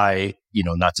is why,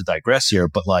 not to digress here,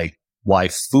 but like why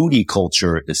foodie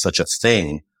culture is such a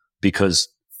thing, because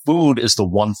food is the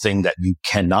one thing that you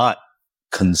cannot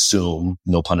consume,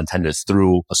 no pun intended,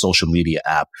 through a social media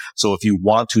app. So if you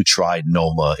want to try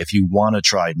Noma, if you want to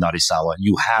try Narisawa,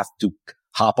 you have to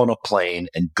hop on a plane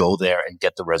and go there and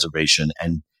get the reservation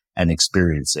and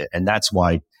experience it. And that's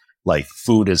why like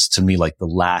food is to me like the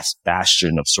last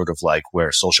bastion of sort of like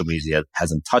where social media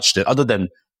hasn't touched it, other than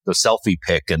the selfie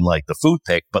pic and like the food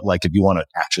pic. But like if you want to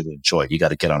actually enjoy it, you got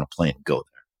to get on a plane and go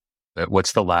there.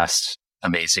 What's the last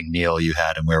amazing meal you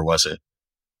had and where was it?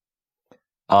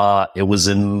 It was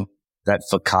in that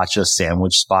focaccia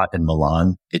sandwich spot in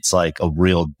Milan. It's like a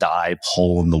real dive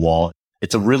hole in the wall.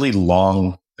 It's a really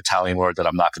long Italian word that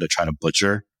I'm not going to try to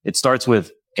butcher. It starts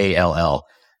with ALL.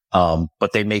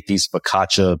 But they make these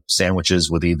focaccia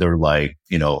sandwiches with either like,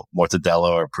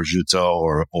 mortadella or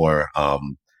prosciutto or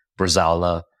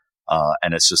bresaola.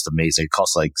 And it's just amazing. It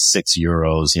costs like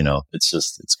 €6.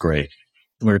 It's great.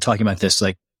 We were talking about this,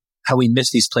 like how we miss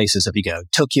these places if we go.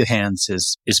 Tokyo Hands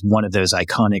is one of those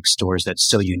iconic stores that's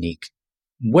so unique.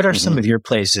 What are some of your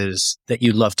places that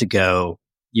you love to go?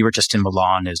 You were just in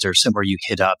Milan. Is there somewhere you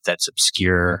hit up that's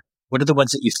obscure? What are the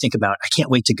ones that you think about? I can't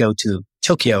wait to go to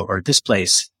Tokyo or this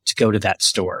place to go to that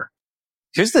store.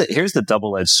 Here's the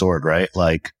double-edged sword, right?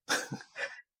 Like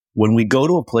when we go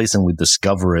to a place and we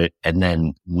discover it and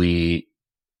then we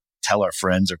tell our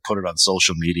friends or put it on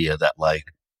social media that like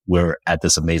we're at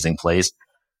this amazing place,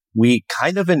 we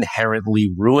kind of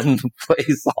inherently ruin the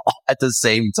place all at the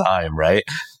same time, right?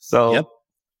 So Yep.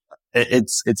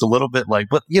 It's a little bit like,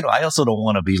 but I also don't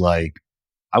want to be like,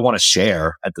 I want to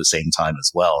share at the same time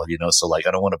as well, so like,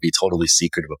 I don't want to be totally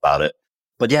secretive about it.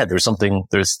 But yeah, there's something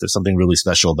really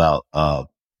special about,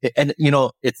 and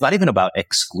it's not even about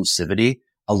exclusivity.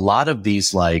 A lot of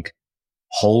these like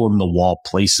hole in the wall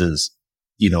places,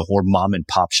 or mom and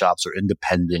pop shops or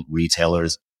independent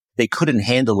retailers, they couldn't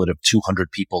handle it if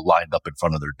 200 people lined up in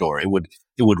front of their door. It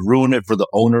would ruin it for the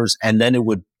owners, and then it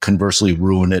would conversely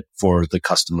ruin it for the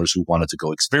customers who wanted to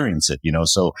go experience it,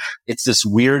 So it's this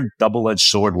weird double-edged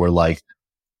sword where like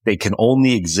they can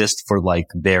only exist for like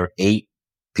their 8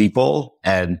 people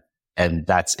and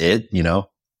that's it,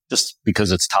 just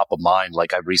because it's top of mind.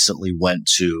 Like I recently went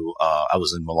to, I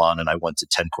was in Milan and I went to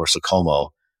 10 Corso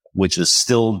Como, which is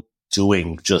still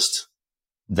doing just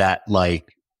that like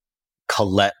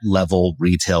Colette level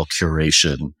retail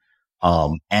curation.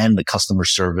 And the customer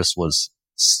service was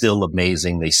still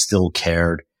amazing. They still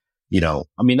cared,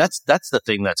 that's the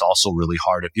thing that's also really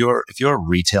hard. If you're a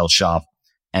retail shop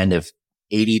and if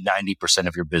 80-90%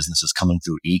 of your business is coming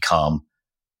through e-com,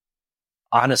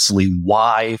 honestly,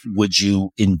 why would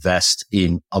you invest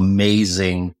in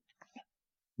amazing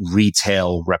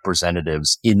retail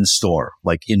representatives in store,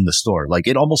 like in the store? Like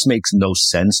it almost makes no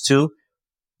sense to,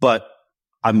 but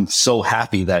I'm so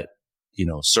happy that,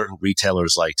 certain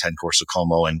retailers like 10 Corso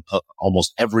Como and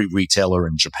almost every retailer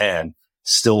in Japan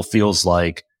still feels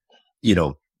like,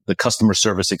 the customer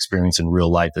service experience in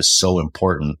real life is so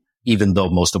important, even though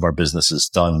most of our business is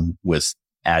done with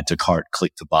add to cart,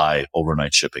 click to buy,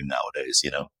 overnight shipping nowadays,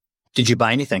 Did you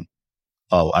buy anything?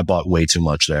 Oh, I bought way too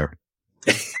much there.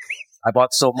 I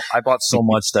bought so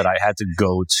much that I had to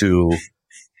go to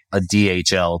a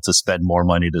DHL to spend more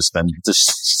money to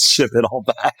ship it all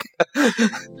back.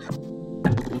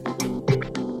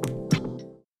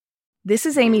 This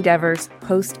is Amy Devers,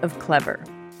 host of Clever.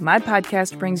 My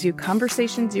podcast brings you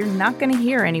conversations you're not going to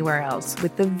hear anywhere else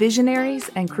with the visionaries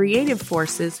and creative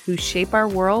forces who shape our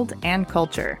world and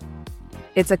culture.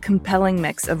 It's a compelling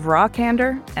mix of raw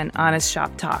candor and honest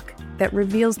shop talk that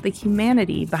reveals the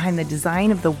humanity behind the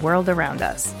design of the world around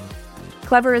us.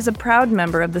 Clever is a proud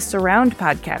member of the Surround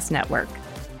Podcast Network.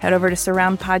 Head over to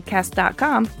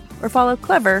surroundpodcast.com or follow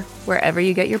Clever wherever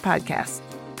you get your podcasts.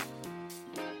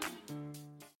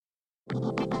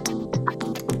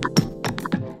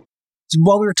 So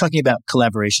while we were talking about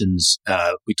collaborations,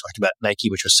 we talked about Nike,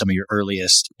 which was some of your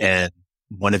earliest, and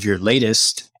one of your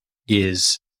latest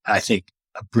is, I think,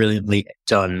 a brilliantly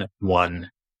done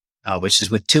one, which is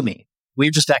with Tumi. We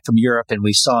were just back from Europe and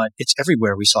we saw it. It's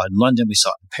everywhere. We saw it in London. We saw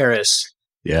it in Paris.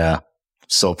 Yeah.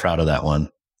 So proud of that one.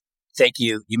 Thank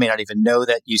you. You may not even know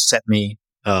that you sent me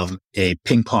a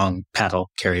ping pong paddle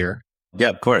carrier. Yeah,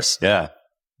 of course. Yeah.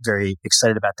 Very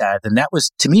excited about that. And that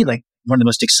was, to me, like one of the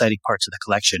most exciting parts of the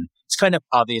collection. It's kind of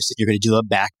obvious that you're going to do a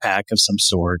backpack of some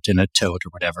sort and a tote or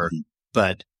whatever,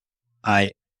 but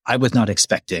I was not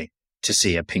expecting to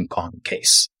see a ping pong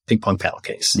paddle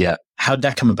case. Yeah. How'd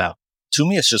that come about? To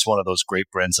me, it's just one of those great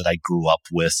brands that I grew up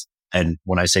with. And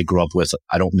when I say grew up with,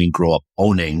 I don't mean grow up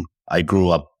owning. I grew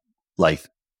up like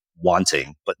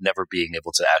wanting, but never being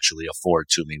able to actually afford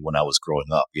to me when I was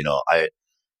growing up. You know,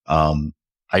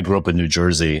 I grew up in New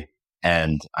Jersey,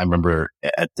 and I remember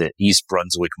at the East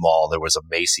Brunswick Mall, there was a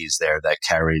Macy's there that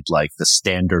carried like the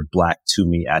standard black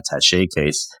Tumi attaché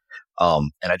case.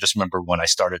 And I just remember when I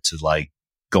started to like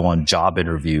go on job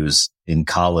interviews in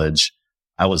college,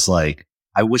 I was like,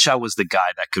 I wish I was the guy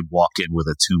that could walk in with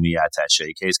a Tumi attaché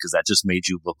case, because that just made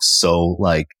you look so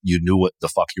like you knew what the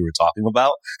fuck you were talking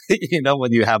about. You know,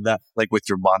 when you have that like with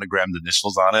your monogrammed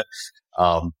initials on it.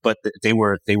 But they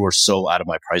were so out of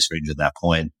my price range at that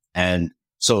point. And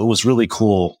so it was really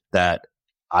cool that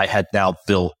I had now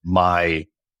built my,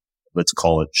 let's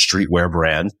call it streetwear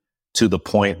brand, to the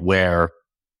point where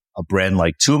a brand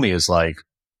like Tumi is like,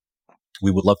 we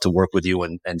would love to work with you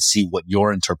and see what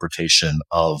your interpretation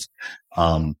of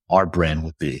our brand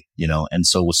would be, you know? And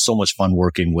so it was so much fun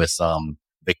working with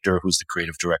Victor, who's the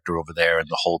creative director over there, and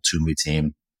the whole Tumi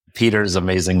team. Peter is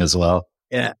amazing as well.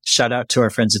 Yeah. Shout out to our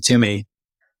friends at Tumi.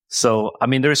 So, I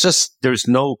mean, there's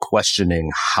no questioning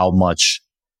how much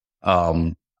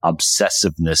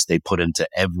obsessiveness they put into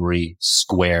every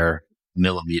square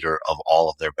millimeter of all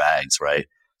of their bags, right?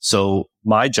 So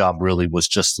my job really was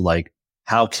just like,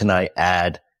 how can I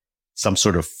add some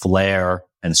sort of flair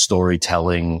and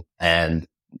storytelling and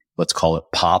let's call it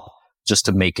pop, just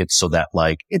to make it so that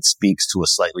like it speaks to a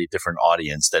slightly different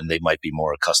audience than they might be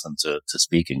more accustomed to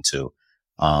speaking to.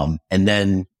 And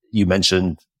then you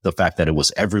mentioned the fact that it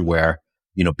was everywhere,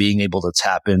 you know, being able to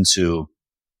tap into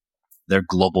their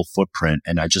global footprint.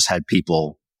 And I just had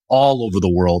people all over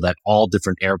the world at all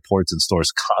different airports and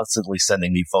stores constantly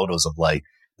sending me photos of like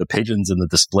the pigeons in the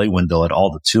display window at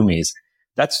all the Tumis.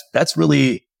 That's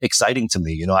really exciting to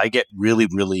me. You know, I get really,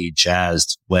 really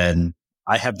jazzed when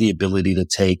I have the ability to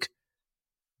take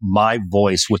my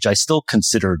voice, which I still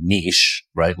consider niche,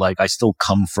 right? Like I still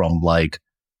come from like,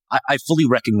 I fully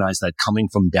recognize that coming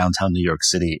from downtown New York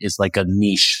City is like a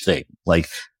niche thing. Like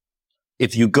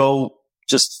if you go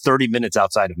just 30 minutes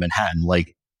outside of Manhattan,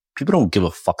 like people don't give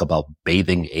a fuck about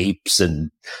bathing apes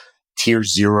and Tier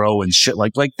Zero and shit.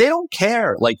 Like they don't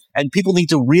care. Like, and people need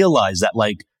to realize that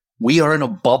like we are in a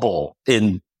bubble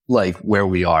in like where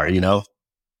we are, you know?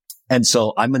 And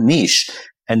so I'm a niche.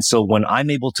 And so when I'm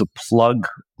able to plug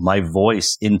my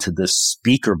voice into this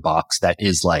speaker box that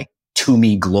is like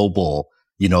Tumi Global,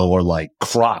 you know, or like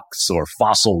Crocs or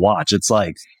Fossil Watch, it's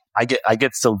like, I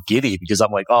get so giddy because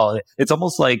I'm like, oh, it's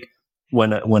almost like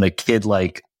when a kid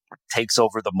like takes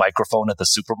over the microphone at the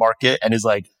supermarket and is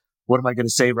like, what am I going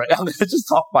to say right now? I'm going to just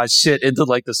talk my shit into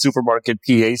like the supermarket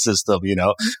PA system, you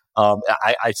know?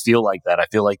 I feel like that. I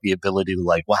feel like the ability to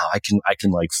like, wow, I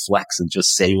can like flex and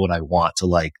just say what I want to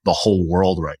like the whole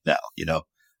world right now, you know?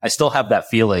 I still have that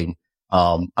feeling.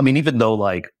 I mean, even though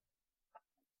like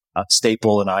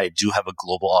Staple and I do have a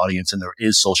global audience and there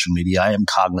is social media, I am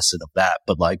cognizant of that,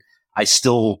 but like, I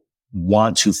still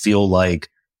want to feel like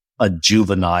a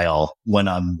juvenile when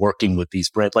I'm working with these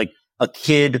brands, like a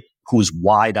kid who's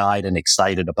wide-eyed and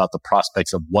excited about the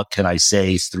prospects of what can I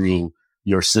say through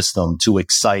your system to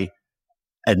excite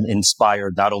and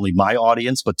inspire not only my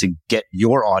audience, but to get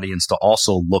your audience to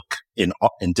also look in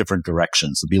different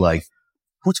directions, to be like,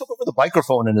 who took over the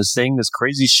microphone and is saying this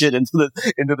crazy shit into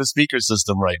the speaker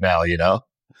system right now, you know?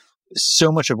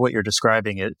 So much of what you're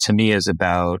describing it to me is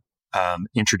about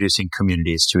introducing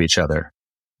communities to each other,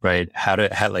 right? How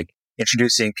like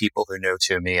introducing people who know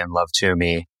Tumi and love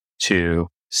Tumi to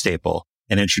Staple,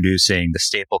 and introducing the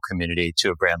Staple community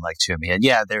to a brand like Tumi. And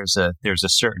yeah, there's a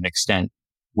certain extent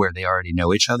where they already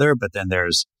know each other, but then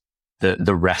there's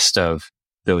the rest of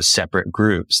those separate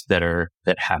groups that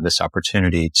have this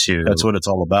opportunity to. That's what it's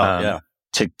all about.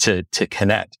 Yeah. To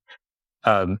connect.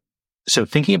 So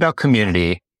thinking about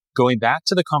community, going back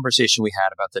to the conversation we had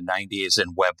about the 90s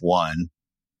and Web 1,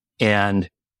 and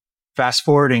fast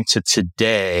forwarding to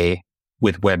today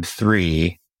with Web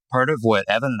 3, part of what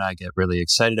Evan and I get really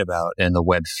excited about in the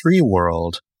Web 3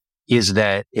 world is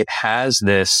that it has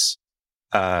this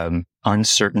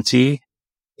uncertainty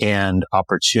and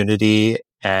opportunity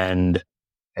and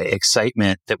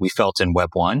excitement that we felt in Web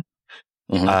 1.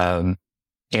 Mm-hmm.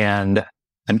 And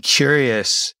I'm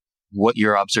curious what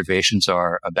your observations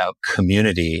are about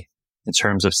community in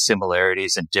terms of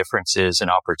similarities and differences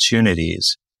and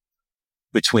opportunities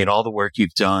between all the work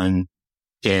you've done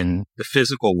in the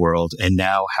physical world and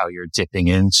now how you're dipping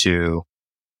into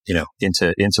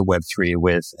Web3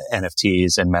 with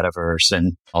NFTs and metaverse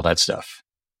and all that stuff?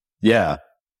 Yeah.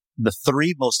 The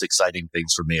three most exciting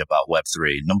things for me about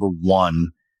Web3. Number one,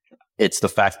 it's the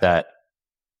fact that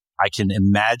I can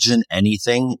imagine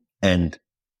anything and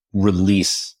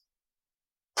release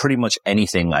pretty much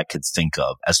anything I could think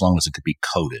of as long as it could be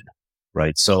coded,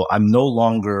 right? So I'm no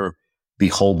longer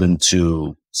beholden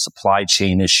to supply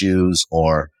chain issues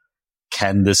or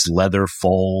can this leather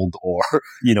fold or,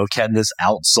 can this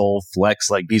outsole flex,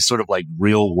 like these sort of like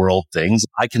real world things.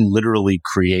 I can literally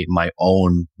create my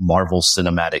own Marvel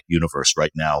Cinematic Universe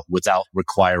right now without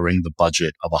requiring the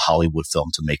budget of a Hollywood film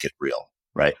to make it real,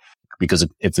 right? Because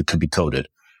if it could be coded.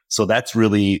 So that's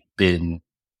really been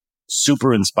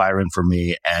super inspiring for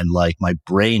me. And like my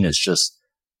brain is just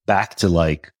back to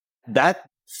like that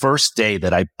first day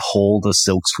that I pulled a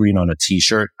silkscreen on a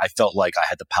t-shirt, I felt like I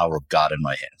had the power of God in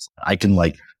my hands. I can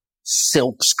like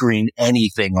silkscreen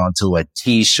anything onto a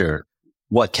t-shirt.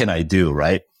 What can I do?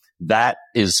 Right. That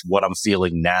is what I'm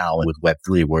feeling now with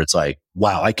Web3, where it's like,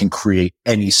 wow, I can create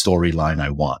any storyline I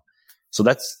want. So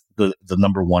that's the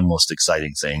number one most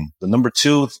exciting thing. The number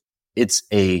two, it's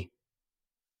a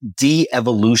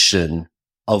de-evolution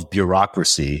of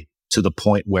bureaucracy to the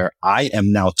point where I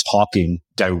am now talking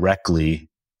directly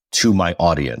to my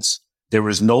audience. There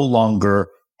is no longer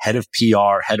head of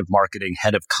PR, head of marketing,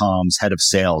 head of comms, head of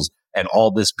sales, and all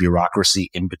this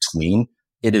bureaucracy in between.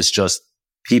 It is just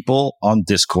people on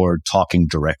Discord talking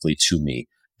directly to me.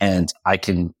 And I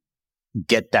can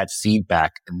get that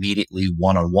feedback immediately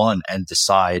one-on-one and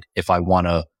decide if I want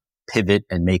to pivot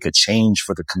and make a change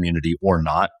for the community or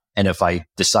not. And if I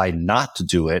decide not to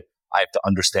do it, I have to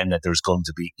understand that there's going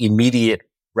to be immediate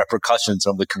repercussions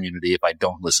on the community if I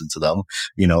don't listen to them,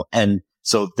 and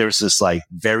so there's this like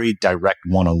very direct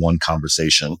one-on-one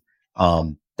conversation.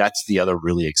 That's the other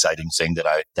really exciting thing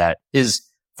that is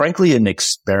frankly an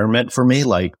experiment for me,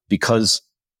 like, because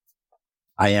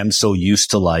I am so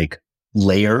used to like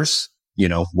layers,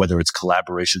 whether it's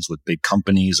collaborations with big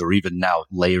companies or even now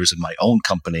layers in my own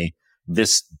company,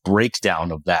 this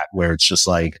breakdown of that where it's just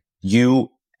like you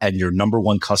and your number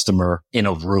one customer in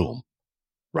a room.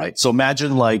 Right. So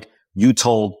imagine like you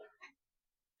told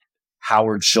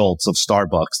Howard Schultz of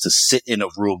Starbucks to sit in a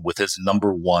room with his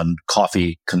number one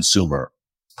coffee consumer.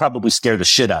 Probably scare the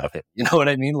shit out of him. You know what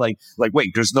I mean? Like,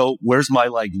 wait, where's my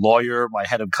like lawyer, my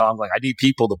head of comm? Like, I need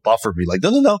people to buffer me. Like,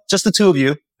 no, just the two of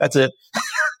you. That's it.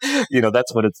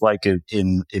 That's what it's like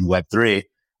in Web3.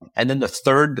 And then the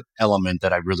third element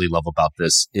that I really love about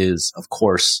this is, of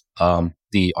course,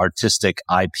 the artistic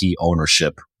IP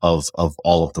ownership of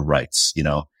all of the rights,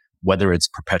 whether it's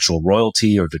perpetual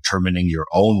royalty or determining your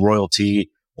own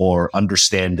royalty or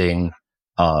understanding,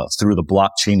 through the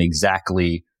blockchain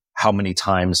exactly how many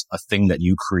times a thing that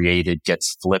you created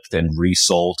gets flipped and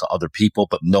resold to other people,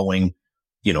 but knowing,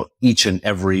 each and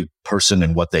every person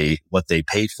and what they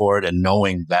paid for it, and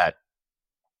knowing that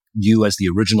you as the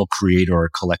original creator are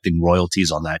collecting royalties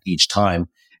on that each time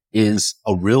is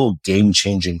a real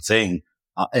game-changing thing.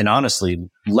 And honestly,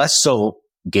 less so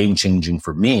game-changing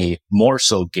for me, more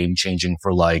so game-changing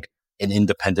for like an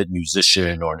independent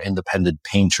musician or an independent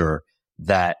painter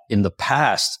that in the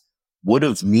past would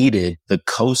have needed the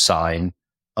cosign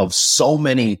of so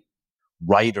many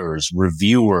writers,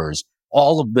 reviewers,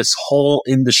 all of this whole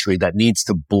industry that needs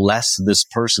to bless this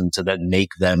person to then make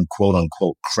them quote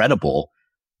unquote credible.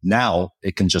 Now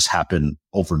it can just happen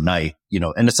overnight,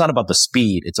 and it's not about the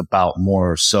speed. It's about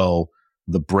more so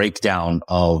the breakdown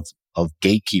of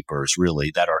gatekeepers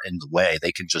really that are in the way.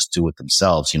 They can just do it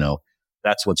themselves.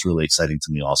 That's what's really exciting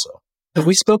to me also.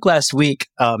 We spoke last week,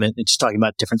 and just talking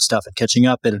about different stuff and catching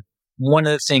up. And one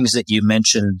of the things that you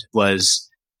mentioned was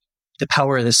the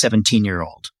power of the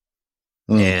 17-year-old.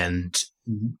 And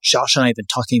Josh and I have been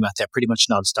talking about that pretty much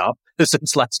nonstop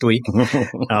since last week.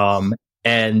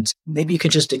 And maybe you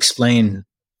could just explain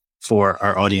for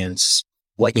our audience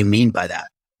what you mean by that.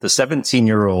 The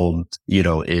 17-year-old,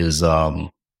 is,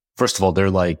 first of all,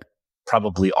 they're like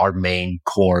probably our main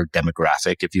core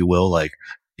demographic, if you will, like,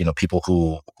 people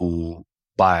who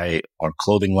buy our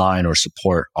clothing line or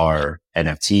support our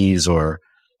NFTs or,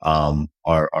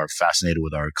 are fascinated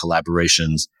with our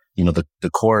collaborations. The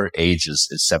core age is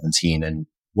 17. And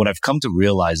what I've come to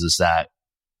realize is that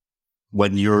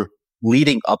when you're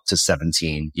leading up to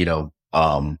 17,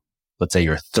 let's say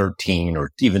you're 13 or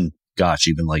even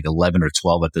like 11 or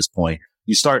 12 at this point,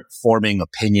 you start forming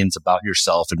opinions about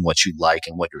yourself and what you like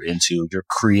and what you're into. You're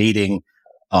creating,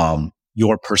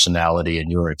 your personality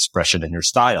and your expression and your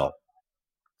style.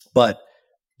 but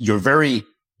you're very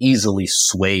easily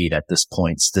swayed at this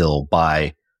point still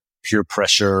by peer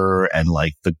pressure and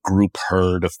like the group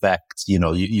herd effect. You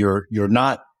know, you're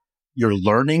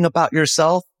learning about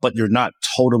yourself, but you're not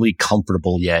totally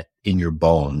comfortable yet in your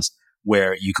bones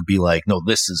where you could be like, no,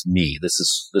 this is me. This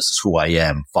is who I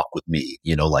am. Fuck with me,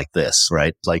 you know, like this,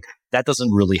 right? Like that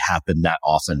doesn't really happen that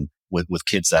often with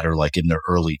kids that are like in their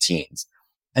early teens.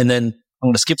 And then I'm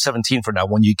going to skip 17 for now.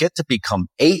 When you get to become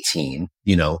 18,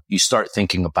 you know, you start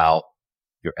thinking about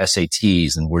your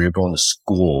SATs and where you're going to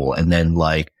school, and then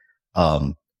like,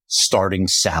 starting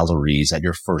salaries at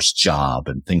your first job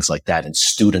and things like that, and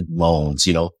student loans,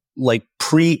 you know, like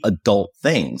pre-adult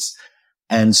things.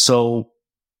 And so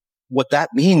what that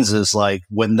means is like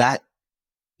when that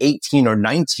 18 or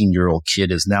 19-year-old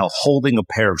kid is now holding a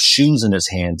pair of shoes in his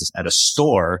hands at a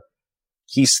store,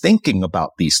 he's thinking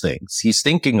about these things. He's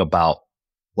thinking about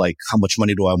like, how much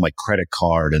money do I have on my credit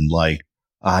card? And like,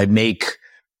 I make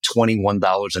 $21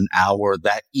 an hour.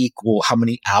 That equal how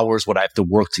many hours would I have to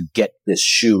work to get this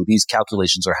shoe? These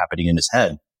calculations are happening in his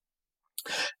head.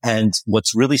 And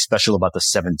what's really special about the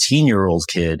 17-year-old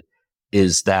kid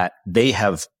is that they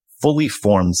have fully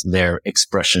formed their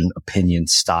expression, opinion,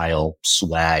 style,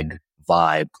 swag,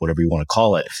 vibe, whatever you want to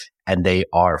call it. And they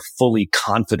are fully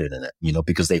confident in it, you know,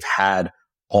 because they've had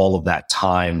all of that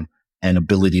time and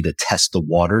ability to test the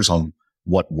waters on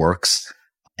what works.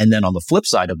 And then on the flip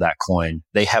side of that coin,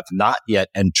 they have not yet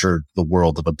entered the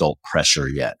world of adult pressure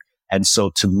yet. And so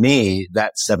to me,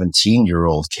 that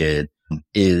 17-year-old kid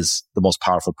is the most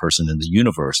powerful person in the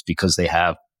universe because they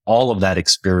have all of that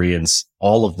experience,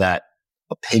 all of that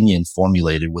opinion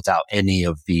formulated without any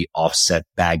of the offset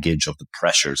baggage of the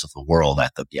pressures of the world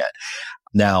at them yet.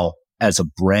 Now, as a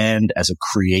brand, as a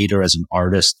creator, as an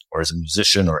artist, or as a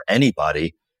musician, or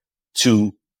anybody,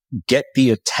 to get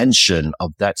the attention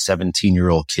of that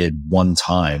 17-year-old kid one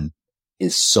time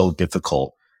is so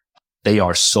difficult. They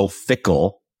are so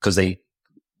fickle because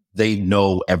they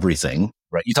know everything,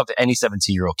 right? You talk to any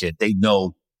 17-year-old kid, they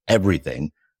know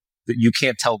everything. You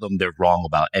can't tell them they're wrong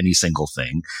about any single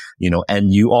thing, you know,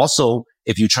 and you also,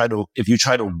 if you try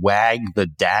to wag the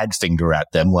dad finger at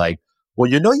them, like, well,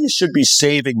 you know, you should be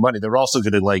saving money. They're also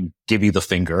going to like give you the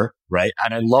finger, right?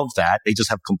 And I love that. They just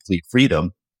have complete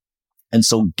freedom. And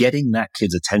so getting that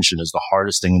kid's attention is the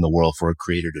hardest thing in the world for a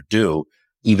creator to do,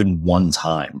 even one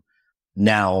time.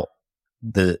 Now,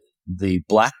 the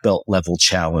black belt level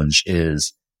challenge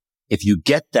is if you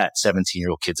get that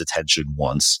 17-year-old kid's attention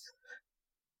once,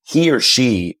 he or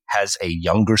she has a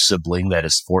younger sibling that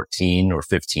is 14 or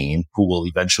 15 who will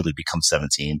eventually become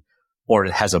 17, or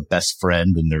it has a best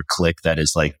friend in their clique that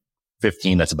is like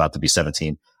 15 that's about to be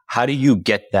 17. How do you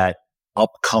get that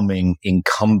upcoming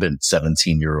incumbent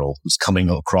 17-year-old who's coming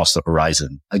across the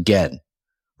horizon again,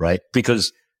 right?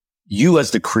 Because you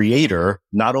as the creator,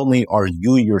 not only are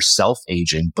you yourself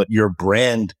aging, but your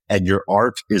brand and your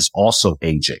art is also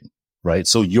aging, right?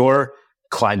 So you're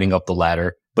climbing up the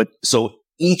ladder, but so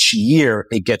each year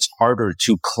it gets harder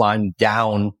to climb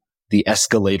down the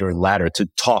escalator and ladder to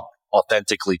talk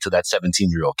authentically to that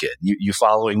 17-year-old kid. You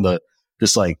following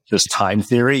this time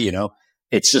theory, you know?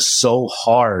 It's just so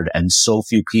hard, and so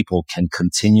few people can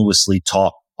continuously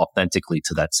talk authentically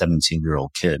to that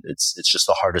 17-year-old kid. It's just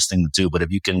the hardest thing to do. But if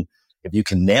you can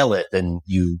nail it, then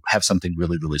you have something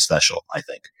really, really special, I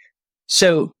think.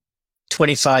 So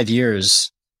 25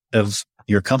 years of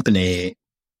your company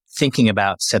thinking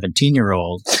about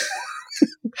 17-year-olds,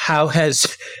 how have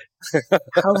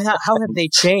they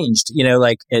changed? You know,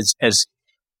 like as a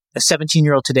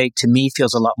 17-year-old today, to me,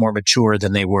 feels a lot more mature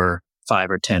than they were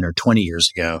 5 or 10 or 20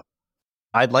 years ago.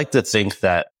 I'd like to think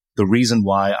that the reason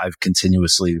why I've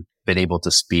continuously been able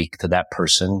to speak to that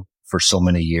person for so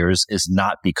many years is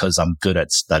not because I'm good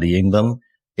at studying them.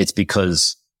 It's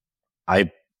because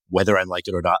whether I like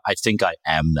it or not, I think I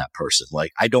am that person.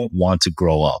 Like, I don't want to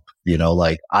grow up, you know,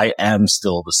 like I am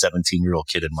still the 17-year-old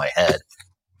kid in my head.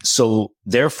 So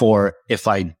therefore, if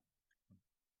I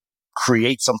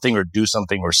create something or do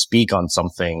something or speak on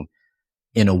something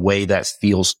in a way that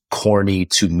feels corny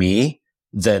to me,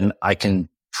 then I can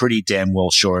pretty damn well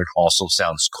sure it also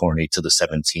sounds corny to the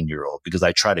 17-year-old because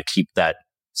I try to keep that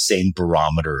same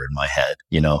barometer in my head,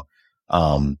 you know?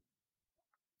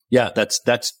 Yeah, that's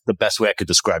the best way I could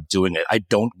describe doing it. I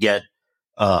don't get,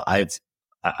 I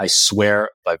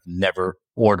swear I've never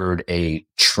ordered a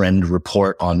trend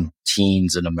report on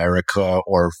teens in America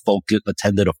or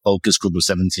attended a focus group of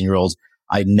 17-year-olds.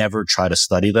 I never try to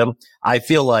study them. I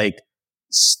feel like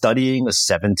studying a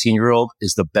 17-year-old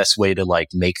is the best way to like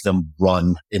make them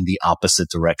run in the opposite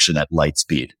direction at light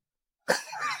speed.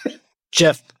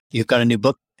 Jeff, you've got a new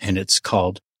book and it's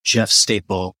called Jeff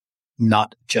Staple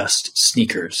not just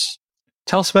sneakers.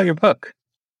 Tell us about your book.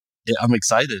 Yeah, I'm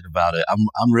excited about it.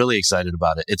 I'm really excited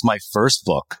about it. It's my first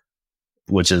book,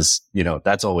 which is,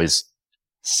 that's always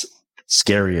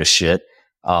scary as shit.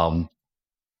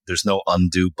 There's no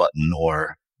undo button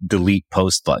or delete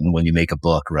post button when you make a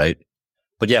book, right?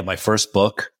 But yeah, my first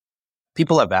book,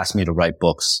 people have asked me to write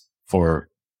books for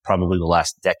probably the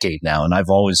last decade now. And I've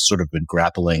always sort of been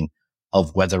grappling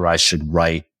of whether I should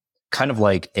write kind of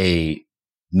like a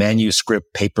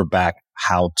manuscript paperback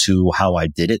how I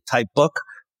did it type book,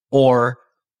 or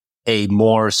a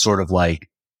more sort of like,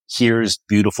 here's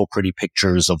beautiful, pretty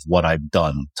pictures of what I've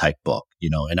done type book,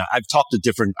 and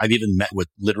I've even met with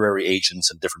literary agents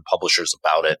and different publishers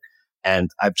about it. And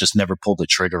I've just never pulled the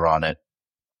trigger on it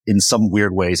in some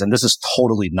weird ways. And this is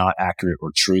totally not accurate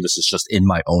or true. This is just in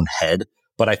my own head.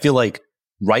 But I feel like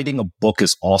writing a book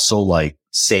is also like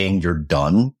saying you're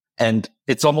done. And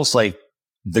it's almost like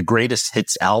the greatest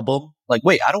hits album. Like,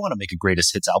 wait, I don't want to make a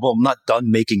greatest hits album. I'm not done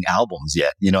making albums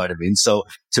yet. You know what I mean? So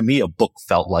to me, a book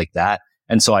felt like that.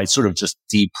 And so I sort of just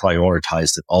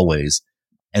deprioritized it always.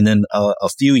 And then a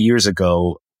few years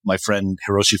ago, my friend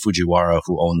Hiroshi Fujiwara,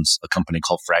 who owns a company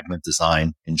called Fragment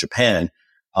Design in Japan,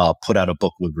 put out a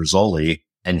book with Rizzoli,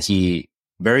 and he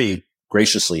very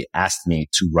graciously asked me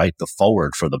to write the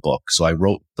foreword for the book. So I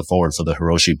wrote the foreword for the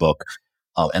Hiroshi book,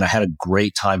 and I had a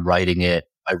great time writing it.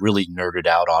 I really nerded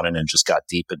out on it and just got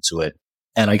deep into it.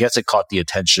 And I guess it caught the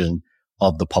attention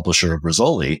of the publisher of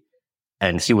Rizzoli.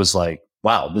 And he was like,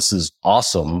 wow, this is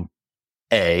awesome,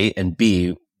 A, and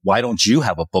B, why don't you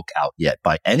have a book out yet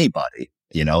by anybody?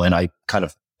 And I kind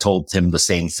of told him the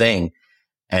same thing.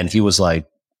 And he was like,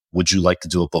 would you like to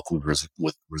do a book with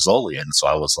Rizzoli? And so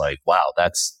I was like, wow,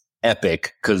 that's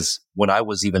epic. Because when I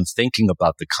was even thinking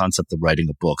about the concept of writing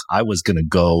a book, I was going to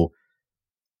go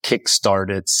kickstart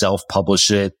it,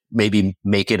 self-publish it, maybe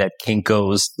make it at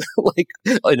Kinko's, like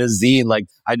in a zine. Like,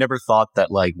 I never thought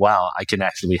that, like, wow, I can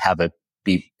actually have it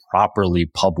be properly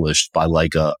published by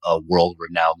like a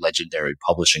world-renowned legendary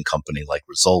publishing company like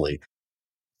Rizzoli.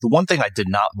 The one thing I did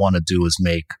not want to do is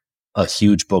make a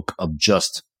huge book of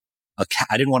just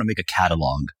I didn't want to make a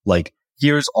catalog. Like,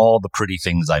 here's all the pretty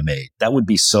things I made. That would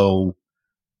be so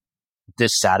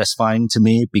dissatisfying to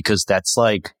me, because that's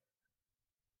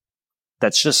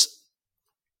just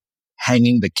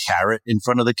hanging the carrot in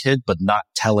front of the kid, but not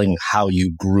telling how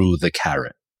you grew the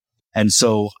carrot. And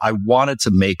so I wanted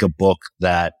to make a book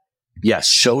that, yes,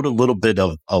 showed a little bit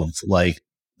of like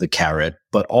the carrot,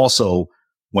 but also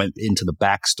went into the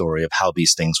backstory of how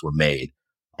these things were made.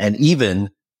 And even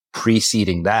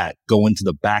preceding that, go into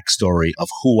the backstory of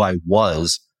who I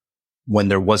was when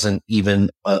there wasn't even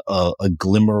a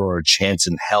glimmer or a chance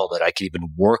in hell that I could even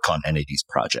work on any of these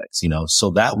projects,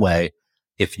 So that way,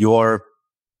 if you're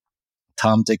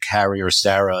Tom, Dick, Harry, or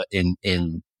Sarah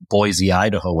in Boise,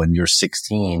 Idaho, and you're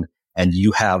 16, and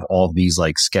you have all these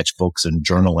like sketchbooks and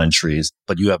journal entries,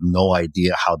 but you have no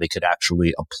idea how they could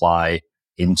actually apply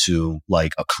into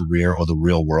like a career or the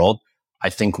real world. I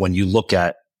think when you look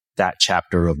at that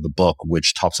chapter of the book,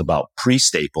 which talks about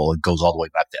pre-staple, it goes all the way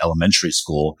back to elementary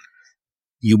school,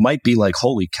 you might be like,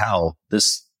 holy cow,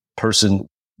 this person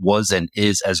was and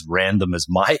is as random as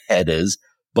my head is,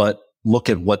 but look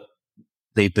at what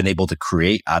they've been able to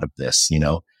create out of this,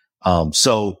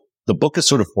 So the book is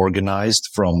sort of organized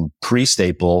from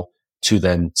pre-staple to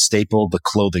then staple, the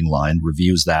clothing line,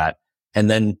 reviews that. And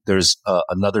then there's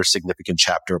another significant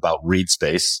chapter about read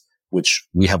space, which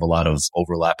we have a lot of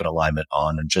overlap and alignment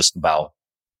on, and just about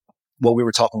what we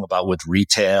were talking about with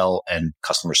retail and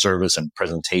customer service and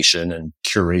presentation and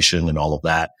curation and all of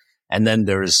that. And then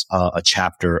there's a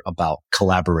chapter about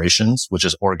collaborations, which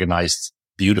is organized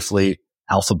beautifully,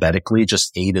 alphabetically,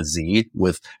 just A to Z,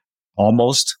 with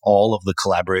almost all of the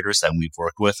collaborators that we've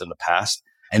worked with in the past.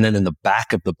 And then in the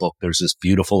back of the book, there's this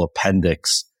beautiful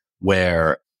appendix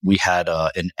where we had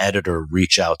an editor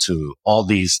reach out to all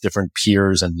these different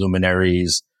peers and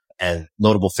luminaries and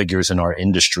notable figures in our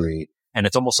industry. And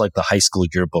it's almost like the high school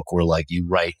yearbook where like you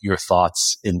write your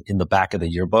thoughts in the back of the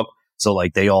yearbook. So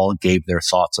like they all gave their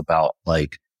thoughts about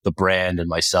like the brand and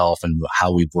myself and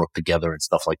how we've worked together and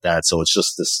stuff like that. So it's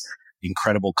just this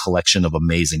incredible collection of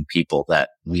amazing people that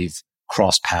we've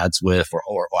crossed paths with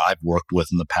or I've worked with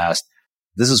in the past.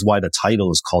 This is why the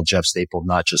title is called Jeff Staple,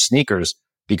 Not Just Sneakers,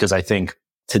 because I think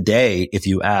today, if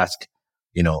you ask,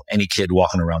 any kid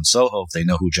walking around Soho, if they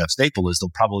know who Jeff Staple is, they'll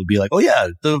probably be like, oh yeah,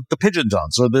 the Pigeon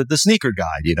Dons or the sneaker guy,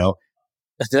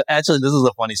 Actually, this is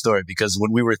a funny story because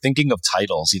when we were thinking of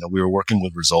titles, we were working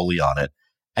with Rizzoli on it,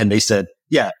 and they said,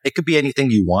 yeah, it could be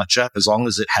anything you want, Jeff, as long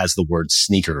as it has the word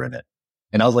sneaker in it.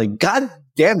 And I was like, God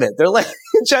damn it. They're like,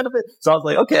 trying to fit. So I was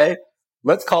like, okay,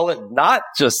 let's call it not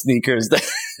just sneakers.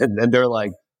 And they're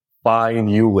like, fine,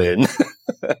 you win.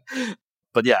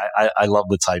 But yeah, I love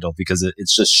the title because it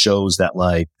just shows that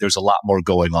like there's a lot more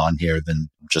going on here than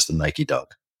just a Nike Dunk.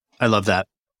 I love that.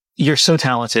 You're so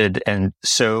talented and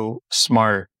so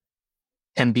smart.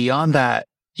 And beyond that,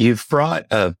 you've brought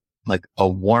a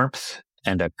warmth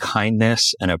and a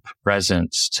kindness and a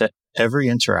presence to every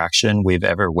interaction we've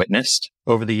ever witnessed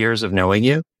over the years of knowing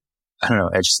you. I don't know.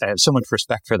 I have so much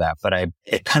respect for that, but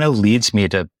it kind of leads me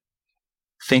to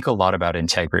think a lot about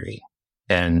integrity.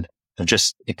 And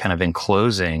just kind of in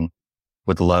closing,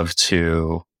 would love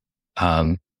to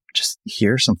just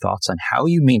hear some thoughts on how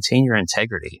you maintain your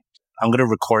integrity. I'm going to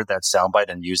record that soundbite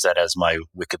and use that as my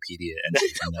Wikipedia entry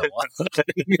from that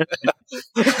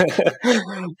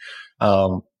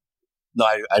one. No,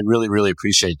 I really, really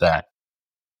appreciate that.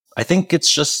 I think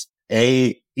it's just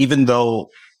even though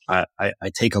I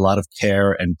take a lot of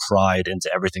care and pride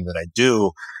into everything that I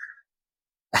do,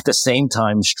 at the same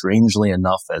time, strangely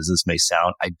enough, as this may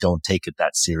sound, I don't take it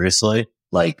that seriously.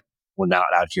 Like, we're not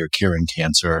out here curing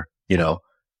cancer, you know,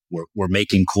 we're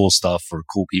making cool stuff for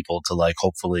cool people to like,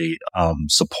 hopefully,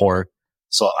 support.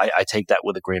 So I take that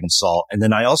with a grain of salt. And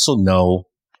then I also know,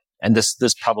 and this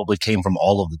probably came from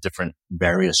all of the different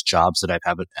various jobs that I've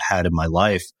had in my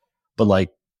life, but like,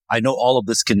 I know all of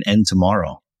this can end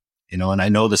tomorrow, you know, and I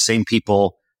know the same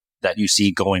people that you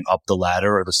see going up the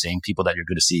ladder are the same people that you're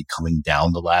going to see coming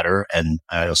down the ladder. And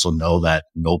I also know that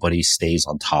nobody stays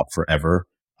on top forever.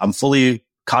 I'm fully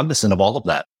cognizant of all of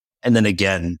that. And then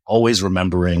again, always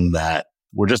remembering that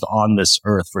we're just on this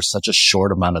earth for such a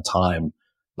short amount of time.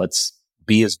 Let's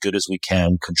be as good as we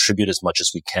can, contribute as much as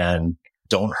we can.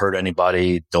 Don't hurt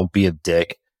anybody. Don't be a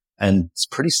dick. And it's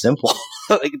pretty simple.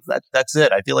 Like that's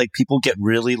it. I feel like people get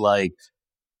really like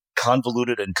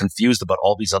convoluted and confused about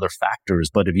all these other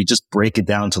factors. But if you just break it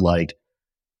down to like,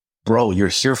 bro, you're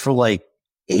here for like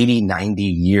 80, 90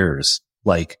 years.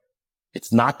 Like,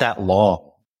 it's not that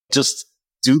long. Just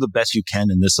do the best you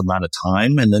can in this amount of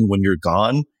time. And then when you're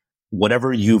gone,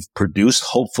 whatever you've produced,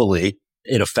 hopefully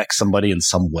it affects somebody in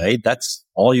some way. That's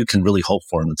all you can really hope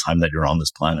for in the time that you're on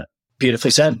this planet.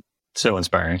 Beautifully said. So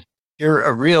inspiring. You're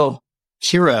a real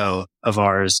hero of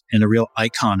ours and a real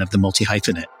icon of the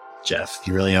multi-hyphenate, Jeff.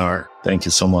 You really are. Thank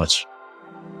you so much.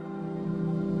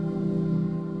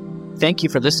 Thank you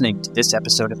for listening to this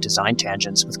episode of Design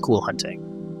Tangents with Cool Hunting.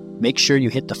 Make sure you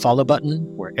hit the follow button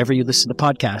wherever you listen to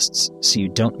podcasts so you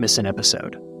don't miss an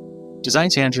episode. Design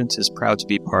Tangents is proud to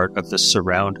be part of the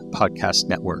Surround Podcast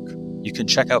Network. You can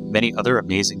check out many other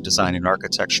amazing design and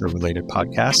architecture related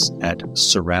podcasts at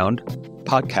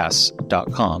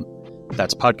surroundpodcasts.com.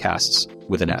 That's podcasts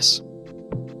with an S.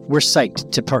 We're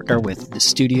psyched to partner with The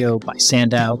Studio by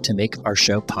Sandow to make our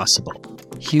show possible.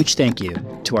 Huge thank you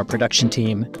to our production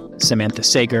team, Samantha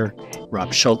Sager,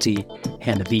 Rob Schulte,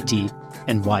 Hannah Vitti,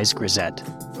 and Wise Grisette.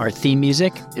 Our theme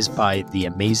music is by the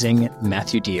amazing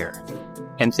Matthew Deere.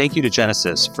 And thank you to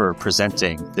Genesis for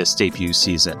presenting this debut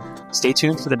season. Stay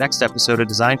tuned for the next episode of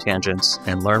Design Tangents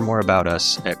and learn more about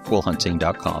us at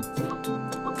coolhunting.com.